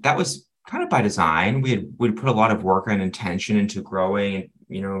 And that was kind of by design. We'd put a lot of work and intention into growing and,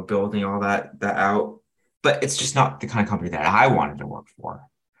 building all that out, but it's just not the kind of company that I wanted to work for.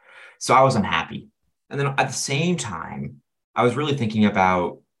 So I was unhappy. And then at the same time, I was really thinking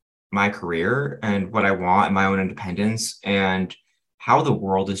about my career and what I want and my own independence and how the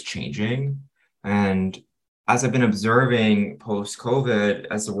world is changing. And as I've been observing post-COVID,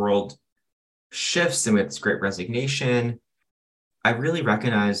 as the world shifts and with this great resignation, I really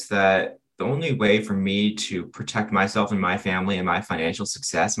recognize that the only way for me to protect myself and my family and my financial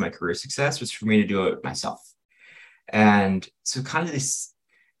success and my career success was for me to do it myself. And so kind of this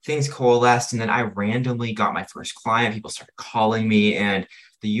things coalesced. And then I randomly got my first client. People started calling me, and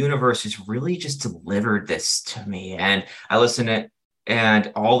the universe just really just delivered this to me. And I listened to it,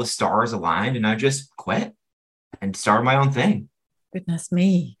 and all the stars aligned, and I just quit and started my own thing. Goodness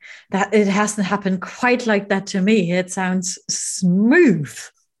me, that it hasn't happened quite like that to me. It sounds smooth.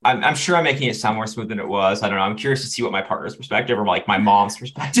 I'm sure I'm making it sound more smooth than it was. I don't know. I'm curious to see what my partner's perspective or like my mom's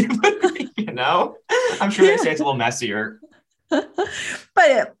perspective would be, you know? I'm sure they say it's a little messier.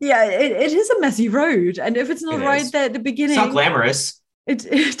 But yeah, it is a messy road. And if it's not right there at the beginning, it's not glamorous.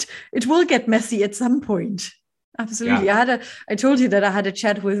 It will get messy at some point. Absolutely. Yeah. I told you that I had a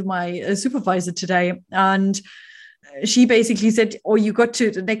chat with my supervisor today, and she basically said, oh, you got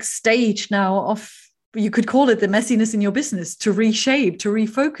to the next stage now of, you could call it the messiness in your business, to reshape, to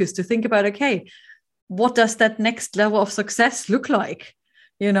refocus, to think about, okay, what does that next level of success look like?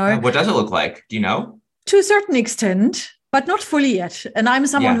 You know, what does it look like? Do you know? To a certain extent, but not fully yet. And I'm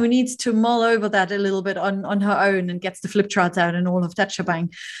someone who needs to mull over that a little bit on her own, and gets the flip charts out and all of that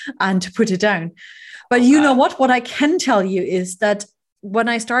shebang and to put it down. But you know what I can tell you is that when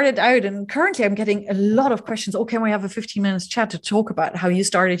I started out, and currently I'm getting a lot of questions, oh, can we have a 15 minutes chat to talk about how you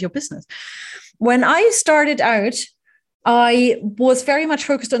started your business? When I started out, I was very much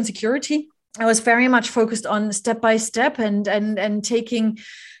focused on security. I was very much focused on step by step and taking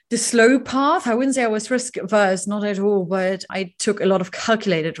the slow path. I wouldn't say I was risk averse, not at all, but I took a lot of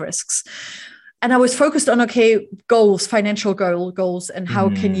calculated risks. And I was focused on, okay, goals, financial goals, and how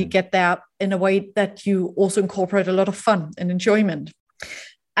can you get there in a way that you also incorporate a lot of fun and enjoyment.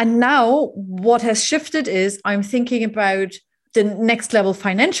 And now what has shifted is I'm thinking about the next level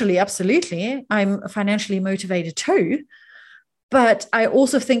financially. Absolutely. I'm financially motivated too. But I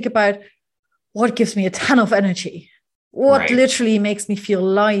also think about what gives me a ton of energy, what literally makes me feel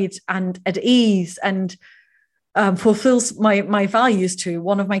light and at ease and fulfills my values too.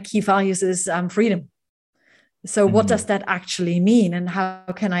 One of my key values is freedom. So what does that actually mean, and how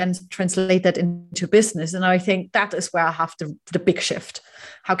can I translate that into business? And I think that is where I have the big shift.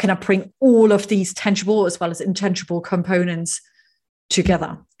 How can I bring all of these tangible as well as intangible components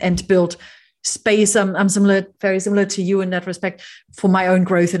together and build space? I'm very similar to you in that respect for my own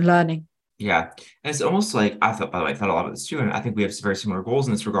growth and learning. Yeah. And it's almost like, I thought a lot about this too. And I think we have very similar goals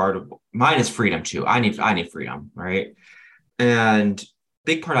in this regard. Mine is freedom too. I need freedom, right? And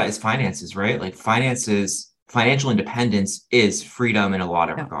big part of that is finances, right? Like financial independence is freedom in a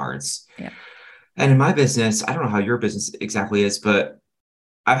lot of regards. Yeah. And in my business, I don't know how your business exactly is, but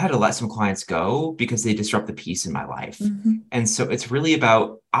I've had to let some clients go because they disrupt the peace in my life. Mm-hmm. And so it's really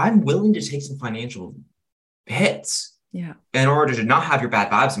about, I'm willing to take some financial hits in order to not have your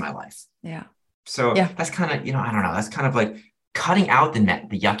bad vibes in my life. Yeah. So that's kind of, I don't know, that's kind of like cutting out the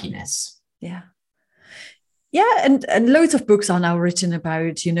yuckiness. Yeah. Yeah. And loads of books are now written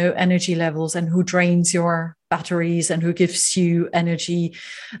about, energy levels and who drains your batteries and who gives you energy.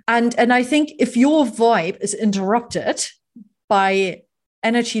 And I think if your vibe is interrupted by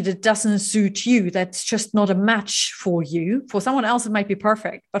energy that doesn't suit you, that's just not a match for you. For someone else, it might be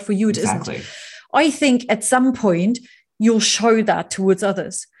perfect, but for you, it isn't. I think at some point, you'll show that towards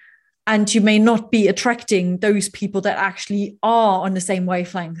others. And you may not be attracting those people that actually are on the same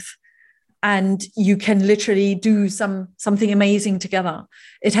wavelength. And you can literally do something amazing together.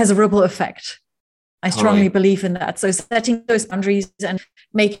 It has a ripple effect. I strongly believe in that. So setting those boundaries and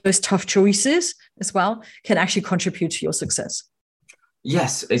making those tough choices as well can actually contribute to your success.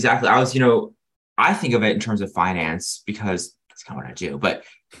 Yes, exactly. I think of it in terms of finance because that's kind of what I do, but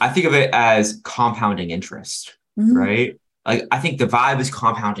I think of it as compounding interest, right? Like, I think the vibe is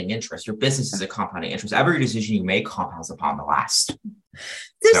compounding interest. Your business is a compounding interest. Every decision you make compounds upon the last.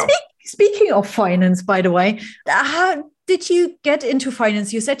 Speaking of finance, by the way, how did you get into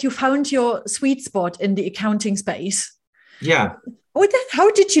finance? You said you found your sweet spot in the accounting space. Yeah.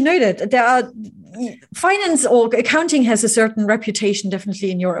 How did you know that? There are finance or accounting has a certain reputation,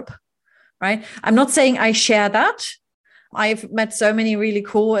 definitely in Europe, right? I'm not saying I share that. I've met so many really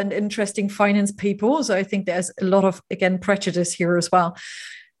cool and interesting finance people. So I think there's a lot of, again, prejudice here as well.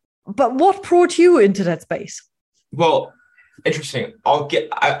 But what brought you into that space? Well, interesting.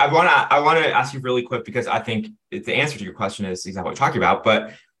 I want to ask you really quick because I think the answer to your question is exactly what we're talking about.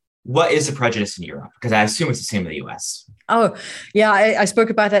 But what is the prejudice in Europe? Because I assume it's the same in the US. Oh, yeah. I spoke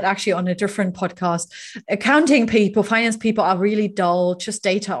about that actually on a different podcast. Accounting people, finance people are really dull, just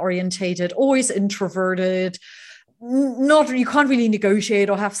data orientated, always introverted. You can't really negotiate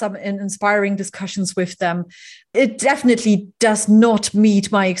or have some inspiring discussions with them. It definitely does not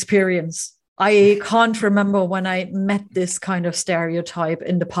meet my experience. I can't remember when I met this kind of stereotype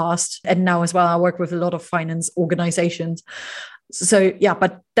in the past. And now as well, I work with a lot of finance organizations. So yeah,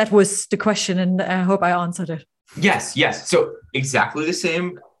 but that was the question, and I hope I answered it. Yes, yes. So exactly the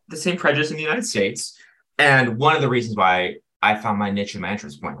same prejudice in the United States. And one of the reasons why I found my niche and my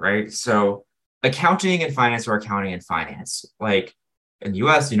interest point, right? So accounting and finance or accounting and finance. Like in the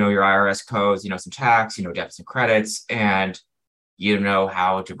US, you know your IRS codes, you know some tax, you know debits and credits, and you know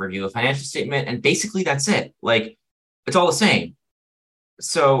how to review a financial statement. And basically that's it. Like it's all the same.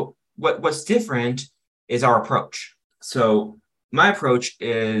 So what's different is our approach. So my approach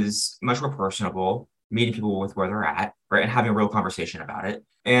is much more personable, meeting people with where they're at, right, and having a real conversation about it.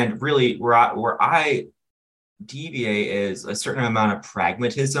 And really, where I deviate is a certain amount of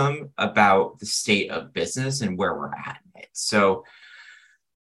pragmatism about the state of business and where we're at in it. So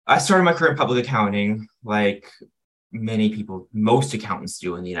I started my career in public accounting, like many people, most accountants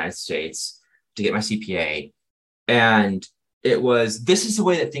do in the United States, to get my CPA. And it was, this is the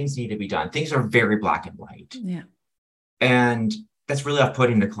way that things need to be done. Things are very black and white. Yeah. And that's really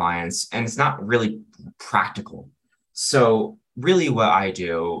off-putting to clients, and it's not really practical. So really what I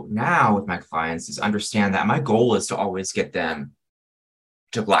do now with my clients is understand that my goal is to always get them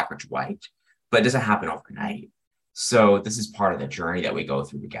to black or to white, but it doesn't happen overnight. So this is part of the journey that we go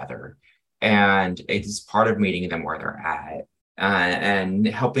through together. And it is part of meeting them where they're at, and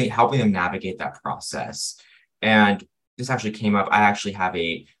helping them navigate that process. And this actually came up. I actually have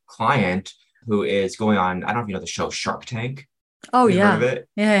a client who is going on, I don't know if you know the show Shark Tank. Oh, Have you yeah. heard of it?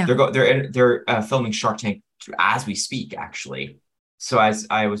 Yeah. They're filming Shark Tank as we speak, actually. So as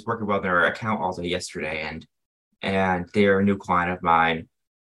I was working with their account all day yesterday, and they're a new client of mine,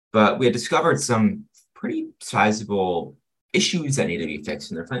 but we had discovered some pretty sizable issues that need to be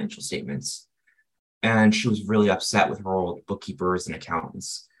fixed in their financial statements. And she was really upset with her old bookkeepers and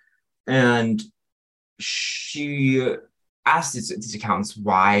accountants. And she asked these accountants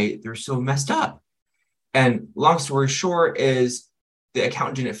why they're so messed up. And long story short is the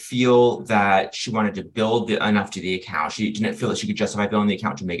accountant didn't feel that she wanted to build enough to the account. She didn't feel that she could justify building the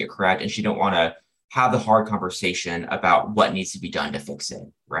account to make it correct. And she didn't want to have the hard conversation about what needs to be done to fix it,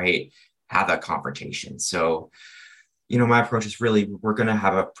 right? Have that confrontation. So, you know, my approach is really, we're going to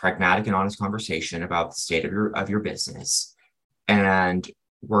have a pragmatic and honest conversation about the state of your business. And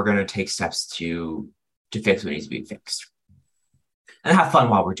we're going to take steps to fix what needs to be fixed. And have fun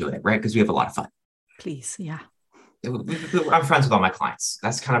while we're doing it, right? Because we have a lot of fun. Please, yeah. I'm friends with all my clients.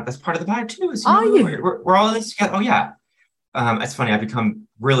 That's part of the vibe too. Is, Are you? We're all in this together. Oh yeah. It's funny. I've become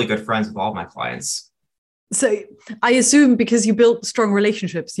really good friends with all of my clients. So I assume because you built strong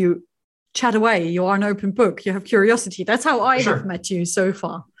relationships, you chat away. You are an open book. You have curiosity. That's how I have met you so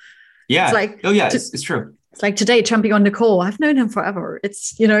far. Yeah. It's like, it's true. It's like today, jumping on Nicole. I've known him forever.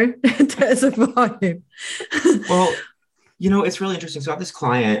 It's, you know, there's a vibe. Well, you know, it's really interesting. So I have this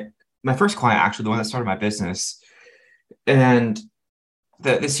client, my first client, actually, the one that started my business, and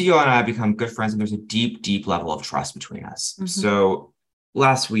the CEO and I have become good friends, and there's a deep, deep level of trust between us. Mm-hmm. So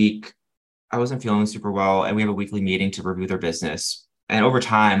last week, I wasn't feeling super well, and we have a weekly meeting to review their business. And over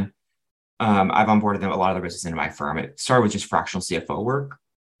time, I've onboarded them a lot of their business into my firm. It started with just fractional CFO work,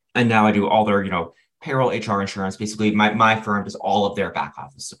 and now I do all their, payroll, HR, insurance. Basically, my firm does all of their back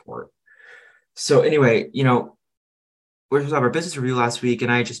office support. So anyway, we were to have our business review last week,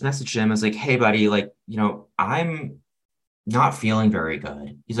 and I just messaged him. I was like, "Hey, buddy, I'm not feeling very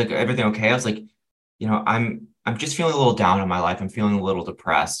good." He's like, "Everything okay?" I was like, I'm just feeling a little down in my life. I'm feeling a little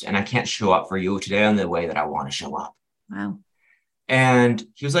depressed, and I can't show up for you today in the way that I want to show up. Wow. And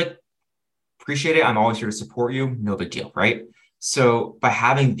he was like, "Appreciate it. I'm always here to support you. No big deal." Right. So by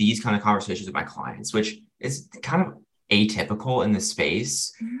having these kind of conversations with my clients, which is kind of atypical in this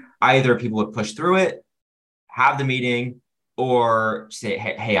space, mm-hmm. either people would push through it, have the meeting, or say,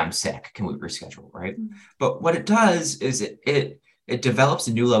 hey, I'm sick. Can we reschedule? Right. Mm-hmm. But what it does is it develops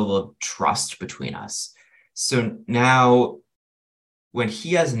a new level of trust between us. So now when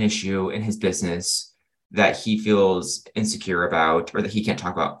he has an issue in his business that he feels insecure about, or that he can't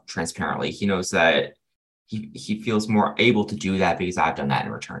talk about transparently, he knows that he feels more able to do that because I've done that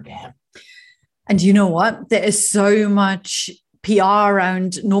in return to him. And you know what? There is so much PR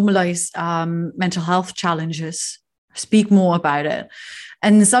around normalize mental health challenges, speak more about it.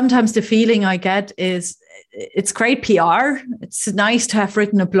 And sometimes the feeling I get is it's great PR. It's nice to have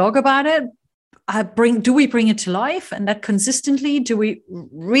written a blog about it. Do we bring it to life, and that consistently? Do we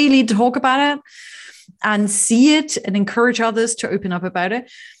really talk about it and see it and encourage others to open up about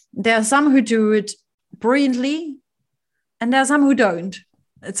it? There are some who do it brilliantly, and there are some who don't.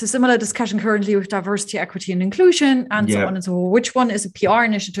 It's a similar discussion currently with diversity, equity, and inclusion, and so on and so on. Which one is a PR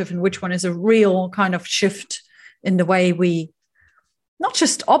initiative and which one is a real kind of shift in the way we not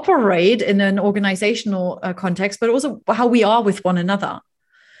just operate in an organizational context, but also how we are with one another.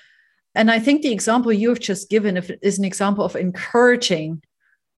 And I think the example you have just given is an example of encouraging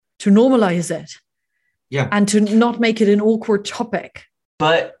to normalize it. Yeah. And to not make it an awkward topic.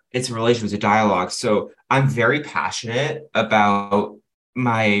 But it's a relation, it's a dialogue. So I'm very passionate about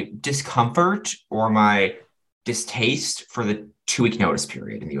my discomfort or my distaste for the 2-week notice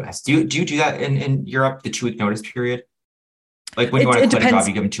period in the US. Do you do that in Europe, the 2-week notice period? Like when you want to quit a job,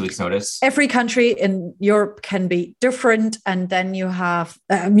 you give them 2 weeks notice. Every country in Europe can be different. And then you have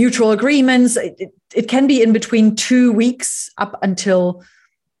mutual agreements. It can be in between 2 weeks up until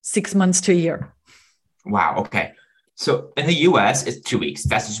 6 months to a year. Wow. Okay. So in the US, it's 2 weeks.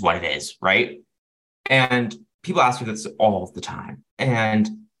 That's just what it is, right? And people ask me this all the time. And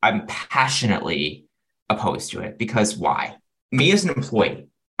I'm passionately opposed to it because why? Me as an employee,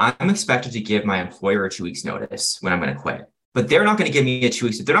 I'm expected to give my employer a 2 weeks notice when I'm going to quit. But they're not going to give me a 2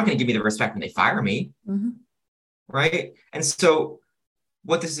 weeks. They're not going to give me the respect when they fire me. Mm-hmm. Right. And so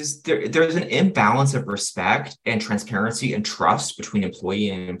what this is, there's an imbalance of respect and transparency and trust between employee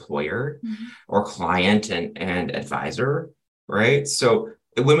and employer, mm-hmm. or client and advisor. Right. So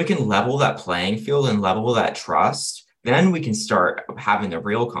when we can level that playing field and level that trust, then we can start having the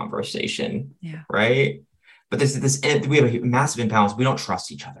real conversation. Yeah. Right. But we have a massive imbalance. We don't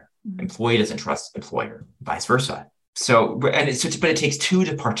trust each other. Mm-hmm. Employee doesn't trust employer, vice versa. So, but it takes two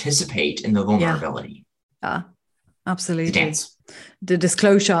to participate in the vulnerability. Yeah, absolutely. The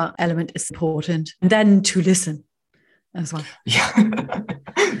disclosure element is important. And then to listen as well. Yeah,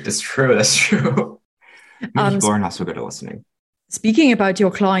 that's true. That's true. Many people are not so good at listening. Speaking about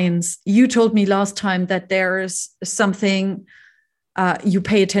your clients, you told me last time that there is something you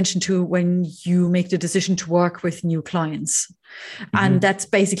pay attention to when you make the decision to work with new clients. Mm-hmm. And that's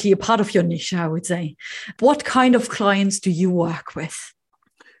basically a part of your niche, I would say. What kind of clients do you work with?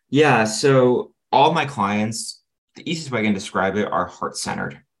 Yeah, so all my clients, the easiest way I can describe it, are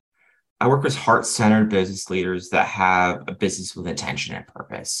heart-centered. I work with heart-centered business leaders that have a business with intention and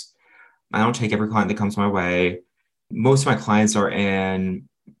purpose. I don't take every client that comes my way. Most of my clients are in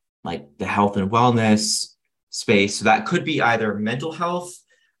like the health and wellness space. So that could be either mental health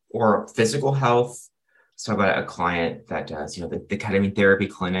or physical health. So I've got a client that does, the ketamine therapy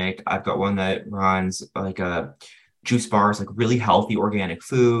clinic. I've got one that runs like a juice bars, like really healthy organic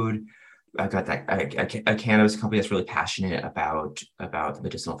food. I've got that a cannabis company that's really passionate about the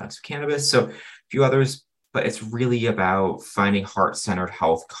medicinal effects of cannabis. So a few others, but it's really about finding heart-centered,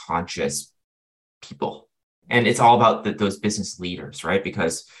 health-conscious people. And it's all about those business leaders, right?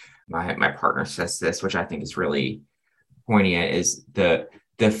 Because my partner says this, which I think is really poignant, is the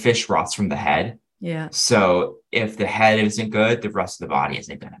fish rots from the head. Yeah. So if the head isn't good, the rest of the body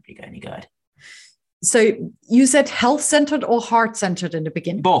isn't going to be any good. So you said health-centered or heart-centered in the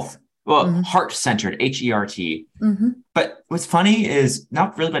beginning? Both. Well, mm-hmm. Heart-centered, HERT. Mm-hmm. But what's funny is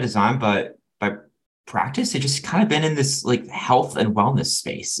not really by design, but by practice, it just kind of been in this like health and wellness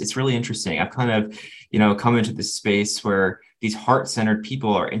space. It's really interesting. I've kind of, come into this space where these heart-centered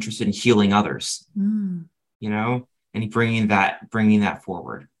people are interested in healing others, and bringing that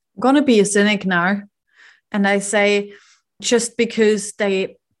forward. I'm going to be a cynic now. And I say, just because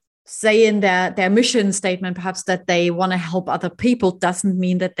they say in their mission statement, perhaps that they want to help other people, doesn't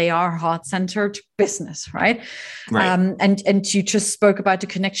mean that they are heart-centered business, right? And you just spoke about the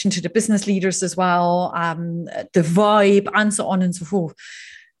connection to the business leaders as well, the vibe, and so on and so forth.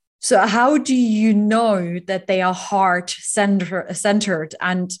 So how do you know that they are heart-centered,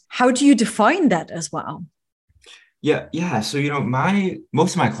 and how do you define that as well? Yeah. So,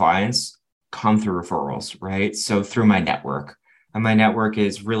 most of my clients come through referrals, right? So through my network. And my network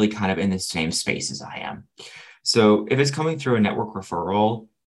is really kind of in the same space as I am. So if it's coming through a network referral,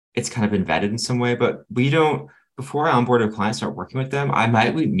 it's kind of embedded in some way, but before I onboard a client, start working with them, I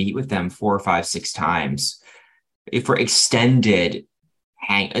might meet with them 4 or 5, 6 times for extended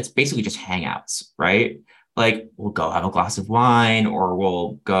it's basically just hangouts, right? Like we'll go have a glass of wine or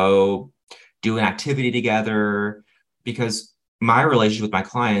we'll go do an activity together, because my relationship with my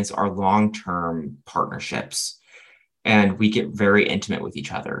clients are long-term partnerships. And we get very intimate with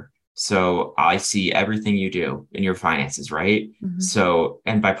each other. So I see everything you do in your finances, right? Mm-hmm. So,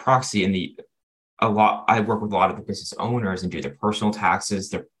 and by proxy, I work with a lot of the business owners and do their personal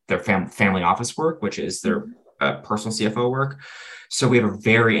taxes, their family office work, which is their personal CFO work. So we have a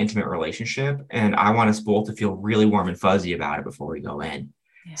very intimate relationship, and I want us both to feel really warm and fuzzy about it before we go in.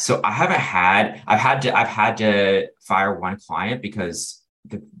 Yeah. So I've had to fire one client because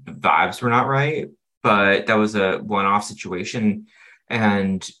the vibes were not right. But that was a one-off situation.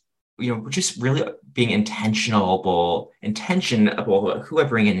 And just really being intentionable who I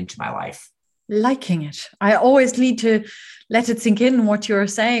bring into my life. Liking it. I always need to let it sink in what you're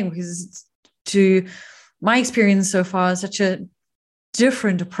saying, because to my experience so far, such a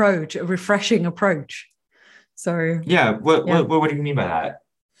different approach, a refreshing approach. So yeah, what do you mean by that?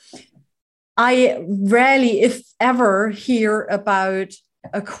 I rarely, if ever, hear about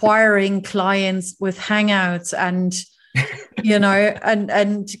acquiring clients with hangouts and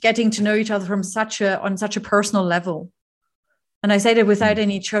and getting to know each other on such a personal level. And I say that without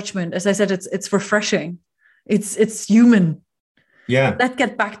any judgment. As I said, it's refreshing. It's human. Yeah. Let's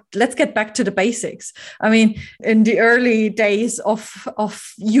get back to the basics. I mean, in the early days of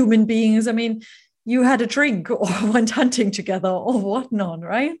human beings, I mean, you had a drink or went hunting together or whatnot,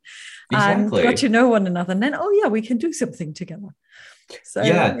 right? Exactly. And got to know one another. And then, oh yeah, we can do something together. So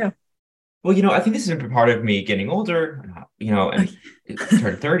yeah. Well, I think this is a part of me getting older, and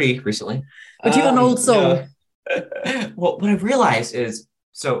turned 30 recently. But you're an old soul. Well, what I've realized is,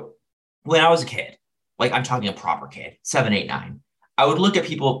 so when I was a kid, like I'm talking a proper kid, 7, 8, 9, I would look at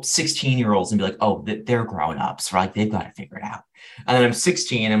people, 16-year-olds, and be like, oh, they're grown-ups, right? Like they've got it figured out. And then I'm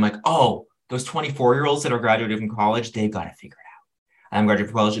 16, and I'm like, oh, those 24-year-olds that are graduating from college, they've got it figured out. And I'm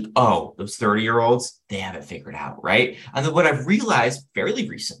graduating from college, like, oh, those 30-year-olds, they have it figured out, right? And then what I've realized fairly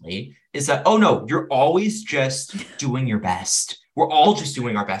recently is that, oh no, you're always just doing your best. We're all just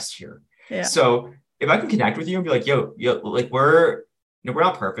doing our best here. Yeah. So if I can connect with you and be like, yo, like we're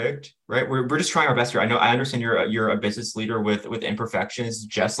not perfect, right? We're just trying our best here. I understand you're a business leader with imperfections,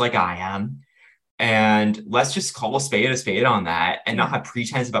 just like I am. And let's just call a spade on that and not have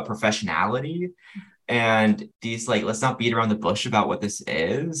pretense about professionality. And these, like, let's not beat around the bush about what this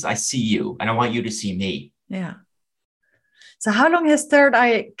is. I see you and I want you to see me. Yeah. So how long has Third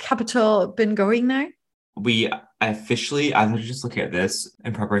Eye Capital been going now? I was just looking at this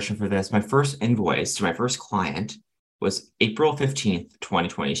in preparation for this. My first invoice to my first client was April 15th,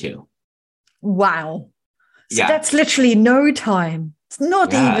 2022. Wow. So that's literally no time. It's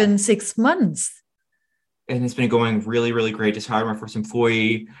not even 6 months. And it's been going really, really great. Just hired my first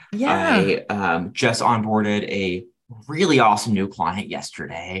employee. Yeah. I just onboarded a really awesome new client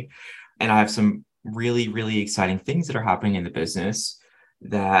yesterday. And I have some really, really exciting things that are happening in the business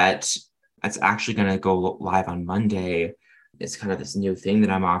that's actually going to go live on Monday. It's kind of this new thing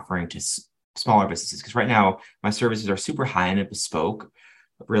that I'm offering to smaller businesses, because right now my services are super high-end and bespoke.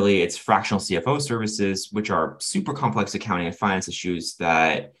 Really, it's fractional CFO services, which are super complex accounting and finance issues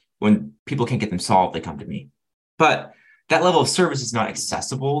that when people can't get them solved, they come to me. But that level of service is not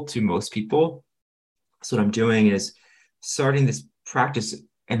accessible to most people. So what I'm doing is starting this practice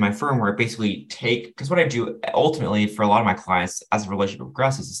in my firm where I basically because what I do ultimately for a lot of my clients as the relationship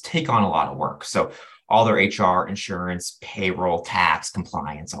progresses is take on a lot of work. So all their HR, insurance, payroll, tax,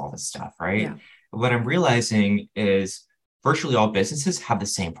 compliance, all this stuff, right? Yeah. What I'm realizing is virtually all businesses have the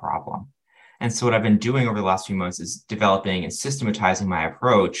same problem. And so what I've been doing over the last few months is developing and systematizing my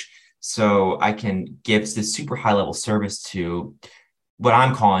approach so I can give this super high level service to what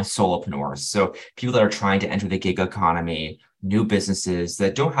I'm calling solopreneurs. So people that are trying to enter the gig economy, new businesses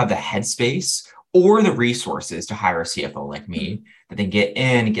that don't have the headspace or the resources to hire a CFO like me, that they get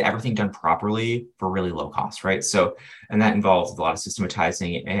in and get everything done properly for really low cost, right? So, and that involves a lot of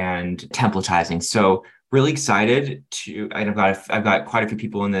systematizing and templatizing. So really excited I've got quite a few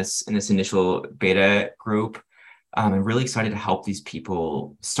people in this initial beta group. I'm really excited to help these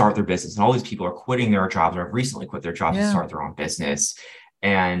people start their business. And all these people are quitting their jobs or have recently quit their jobs to start their own business.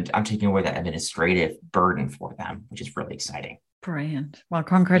 And I'm taking away that administrative burden for them, which is really exciting. Brilliant. Well,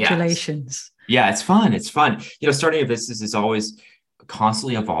 congratulations. Yeah, it's fun. It's fun. Starting a business is always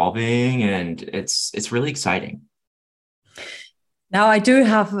constantly evolving, and it's really exciting. Now, I do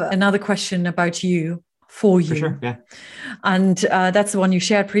have another question about you. For you. For sure, yeah. And that's the one you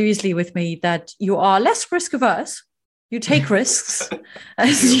shared previously with me, that you are less risk averse. You take risks,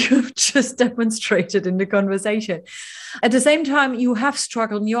 as you've just demonstrated in the conversation. At the same time, you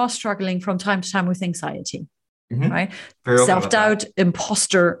are struggling from time to time with anxiety, right? Self-doubt,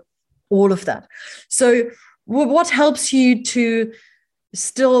 imposter, all of that. So what helps you to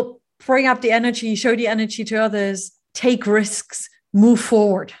still bring up the energy, show the energy to others, take risks, move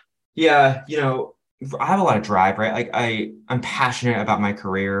forward? Yeah, I have a lot of drive, right? Like I'm passionate about my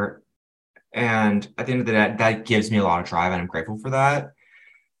career, and at the end of the day, that gives me a lot of drive, and I'm grateful for that.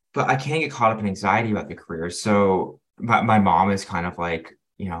 But I can't get caught up in anxiety about the career. So my mom is kind of like,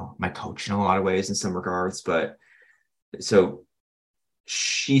 my coach in a lot of ways in some regards. But so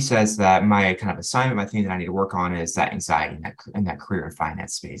she says that my kind of assignment, my thing that I need to work on is that anxiety in that career and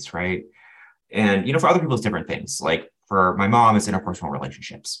finance space, right? And, for other people, it's different things. Like for my mom, it's interpersonal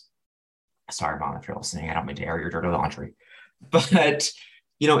relationships. Sorry, mom, if you're listening, I don't mean to air your dirty laundry, but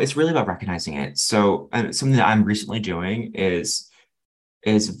it's really about recognizing it. So something that I'm recently doing is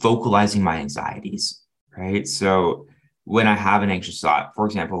vocalizing my anxieties, right? So when I have an anxious thought, for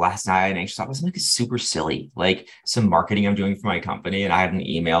example, last night, an anxious thought was like super silly, like some marketing I'm doing for my company. And I had an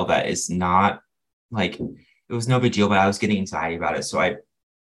email that is not like, it was no big deal, but I was getting anxiety about it. So I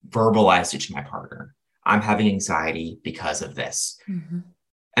verbalized it to my partner. I'm having anxiety because of this. Mm-hmm.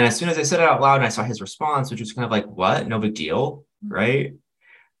 And as soon as I said it out loud and I saw his response, which was kind of like, what? No big deal, mm-hmm. right?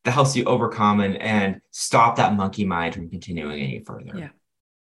 That helps you overcome and stop that monkey mind from continuing any further. Yeah.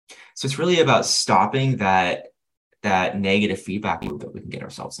 So it's really about stopping that negative feedback loop that we can get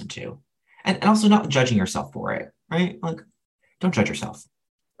ourselves into, and also not judging yourself for it, right? Like, don't judge yourself.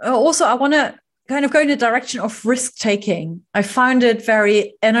 Also, I want to kind of go in the direction of risk taking. I found it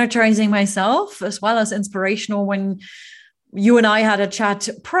very energizing myself, as well as inspirational, when you and I had a chat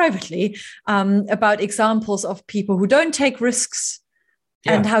privately about examples of people who don't take risks.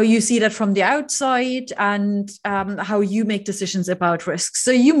 Yeah. And how you see that from the outside, and how you make decisions about risks.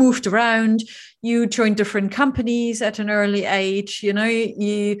 So you moved around, you joined different companies at an early age,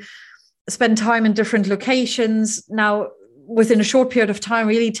 you spend time in different locations. Now, within a short period of time,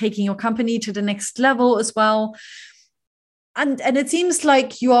 really taking your company to the next level as well. And it seems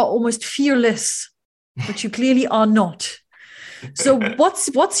like you are almost fearless, but you clearly are not. So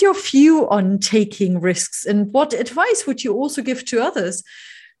what's your view on taking risks, and what advice would you also give to others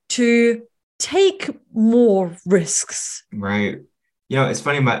to take more risks? Right. It's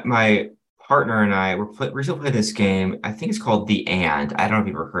funny. My partner and I recently played this game. I think it's called The And. I don't know if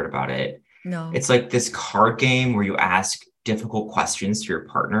you've ever heard about it. No. It's like this card game where you ask difficult questions to your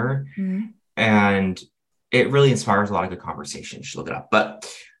partner, mm-hmm. and it really inspires a lot of good conversation. You should look it up. But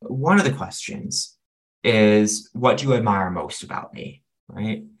one of the questions is, what do you admire most about me,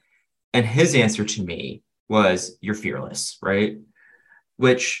 right? And his answer to me was, you're fearless, right?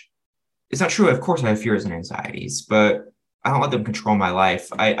 Which is not true. Of course, I have fears and anxieties, but I don't let them control my life.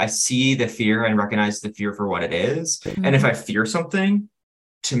 I see the fear and recognize the fear for what it is. Mm-hmm. And if I fear something,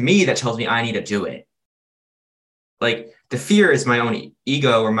 to me, that tells me I need to do it. Like, the fear is my own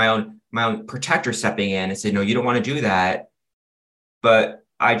ego or my own protector stepping in and say, no, you don't want to do that. But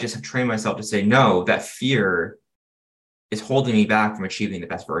I just have trained myself to say, no, that fear is holding me back from achieving the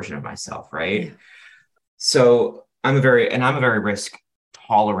best version of myself, right? Yeah. So I'm a very risk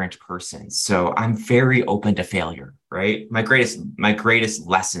tolerant person. So I'm very open to failure, right? My greatest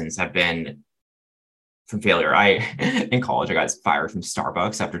lessons have been from failure. In college, I got fired from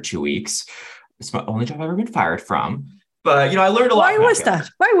Starbucks after 2 weeks. It's my only job I've ever been fired from. But, I learned a lot.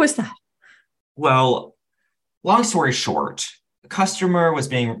 Why was that? Well, long story short, the customer was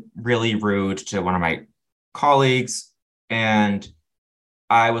being really rude to one of my colleagues. And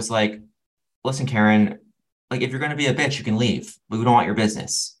I was like, listen, Karen, like, if you're going to be a bitch, you can leave. We don't want your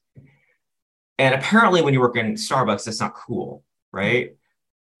business. And apparently when you work in Starbucks, that's not cool, right?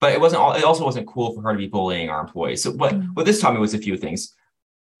 But it also wasn't cool for her to be bullying our employees. So what this taught me was a few things.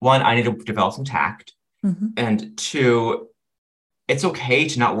 One, I need to develop some tact. Mm-hmm. And two, it's okay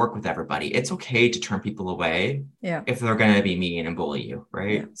to not work with everybody. It's okay to turn people away if they're going to be mean and bully you,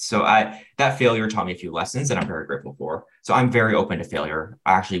 right? Yeah. So that failure taught me a few lessons that I'm very grateful for. So I'm very open to failure.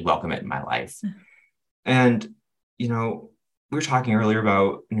 I actually welcome it in my life. Mm-hmm. And, we were talking earlier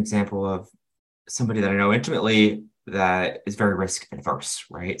about an example of somebody that I know intimately that is very risk adverse,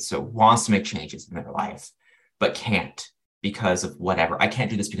 right? So wants to make changes in their life, but can't because of whatever. I can't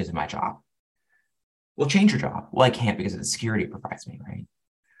do this because of my job. Well, change your job. Well, I can't because of the security it provides me, right?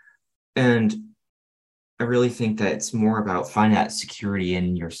 And I really think that it's more about finding that security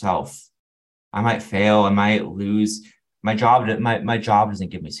in yourself. I might fail. I might lose my job. My job doesn't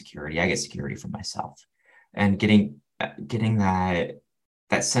give me security. I get security from myself. And getting that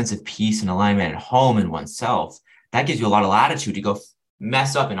sense of peace and alignment at home in oneself, that gives you a lot of latitude to go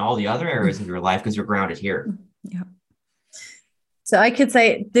mess up in all the other areas of your life because you're grounded here. Yeah. So I could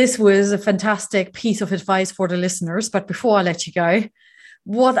say this was a fantastic piece of advice for the listeners. But before I let you go,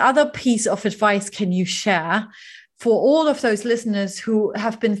 what other piece of advice can you share for all of those listeners who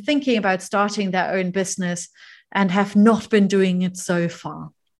have been thinking about starting their own business and have not been doing it so far?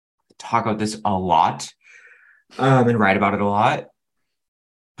 Talk about this a lot and write about it a lot.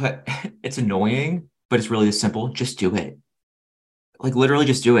 But it's annoying, but it's really simple. Just do it. Like, literally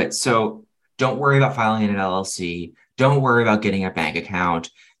just do it. So don't worry about filing an LLC. Don't worry about getting a bank account.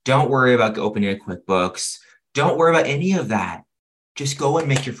 Don't worry about opening a QuickBooks. Don't worry about any of that. Just go and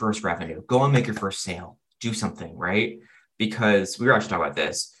make your first revenue. Go and make your first sale. Do something, right? Because we were actually talking about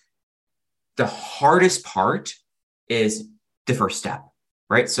this. The hardest part is the first step,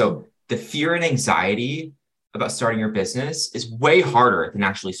 right? So the fear and anxiety about starting your business is way harder than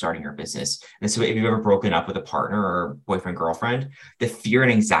actually starting your business. And so if you've ever broken up with a partner or boyfriend, girlfriend, the fear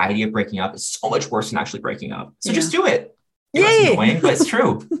and anxiety of breaking up is so much worse than actually breaking up. So just do it. It's annoying, but it's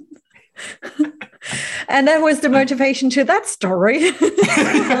true. And that was the motivation to that story.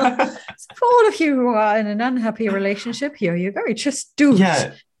 For all of you who are in an unhappy relationship, here you go. Just do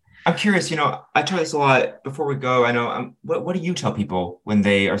it. I'm curious, I try this a lot before we go. I know, what do you tell people when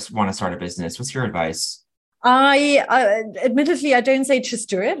they want to start a business? What's your advice? Admittedly, I don't say just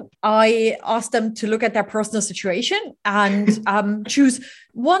do it. I ask them to look at their personal situation and choose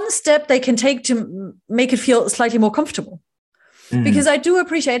one step they can take to make it feel slightly more comfortable. Because I do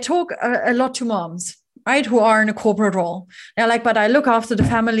appreciate, I talk a lot to moms, right, who are in a corporate role. They're like, but I look after the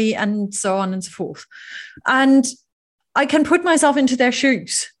family and so on and so forth. And I can put myself into their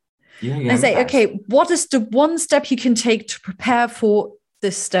shoes. I say, okay, what is the one step you can take to prepare for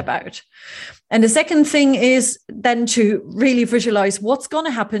this step out? And the second thing is then to really visualize what's going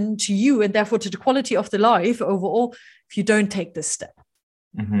to happen to you and therefore to the quality of the life overall if you don't take this step.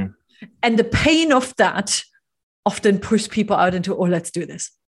 And the pain of that often push people out into, let's do this.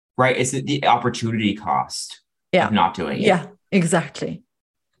 Right. It's the opportunity cost of not doing it. Yeah, exactly.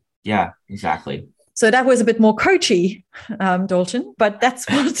 Yeah, exactly. So that was a bit more coachy, Dalton, but that's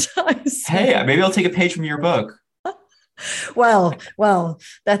what I say. Hey, maybe I'll take a page from your book. Well,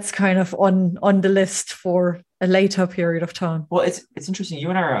 that's kind of on the list for a later period of time. Well, it's interesting. You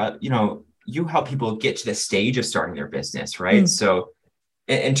and I are, you help people get to the stage of starting their business, right? So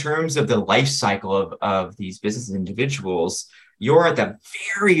in terms of the life cycle of these business individuals, you're at the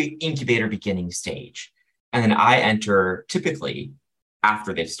very incubator beginning stage. And then I enter typically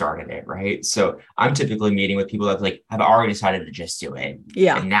after they've started it, right? So I'm typically meeting with people that have already decided to just do it.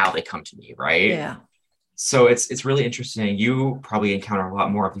 Yeah. And now they come to me, right? Yeah. So it's really interesting. You probably encounter a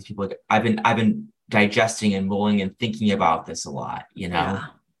lot more of these people. I've been digesting and mulling and thinking about this a lot, Yeah.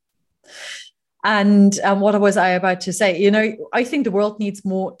 And what was I about to say? I think the world needs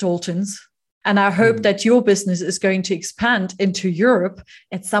more Daltons. And I hope that your business is going to expand into Europe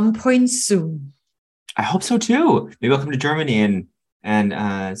at some point soon. I hope so too. Maybe I'll come to Germany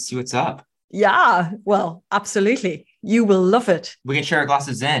and see what's up. Yeah, well, absolutely. You will love it. We can share a glass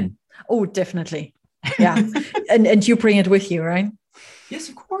of Zen. Oh, definitely. Yeah. and you bring it with you, right? Yes,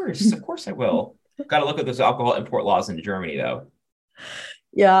 of course. Of course I will. Got to look at those alcohol import laws into Germany, though.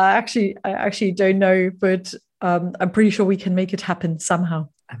 Yeah, I actually don't know, but I'm pretty sure we can make it happen somehow.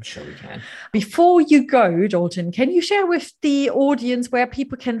 I'm sure we can. Before you go, Dalton, can you share with the audience where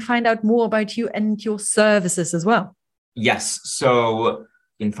people can find out more about you and your services as well? Yes. So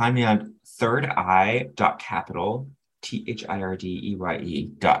you can find me on thirdeye.capital,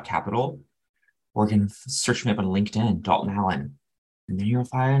 thirdeye.capital, or you can search me up on LinkedIn, Dalton Allen. And then you'll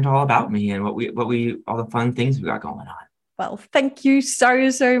find all about me and what we all the fun things we got going on. Well, thank you so,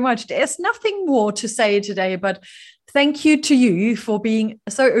 so much. There's nothing more to say today, but thank you to you for being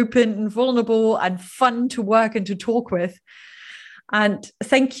so open and vulnerable and fun to work and to talk with. And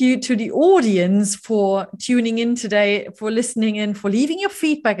thank you to the audience for tuning in today, for listening in, for leaving your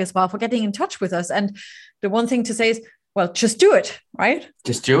feedback as well, for getting in touch with us. And the one thing to say is, well, just do it, right?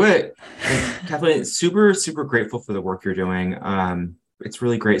 Just do it. And Kathleen, super, super grateful for the work you're doing. It's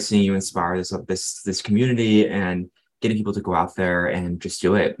really great seeing you inspire this community and getting people to go out there and just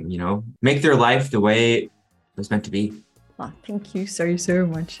do it, make their life the way it was meant to be. Oh, thank you so, so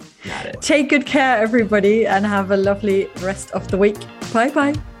much. Got it. Take good care, everybody, and have a lovely rest of the week.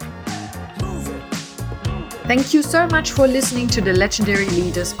 Bye-bye. Thank you so much for listening to the Legendary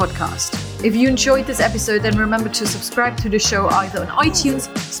Leaders podcast. If you enjoyed this episode, then remember to subscribe to the show either on iTunes,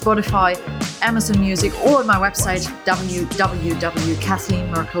 Spotify, Amazon Music, or on my website,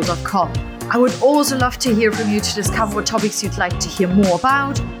 www.kathleenmerkel.com. I would also love to hear from you to discover what topics you'd like to hear more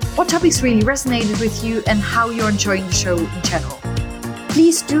about, what topics really resonated with you, and how you're enjoying the show in general.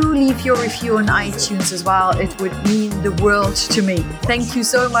 Please do leave your review on iTunes as well. It would mean the world to me. Thank you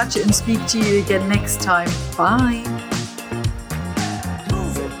so much and speak to you again next time. Bye.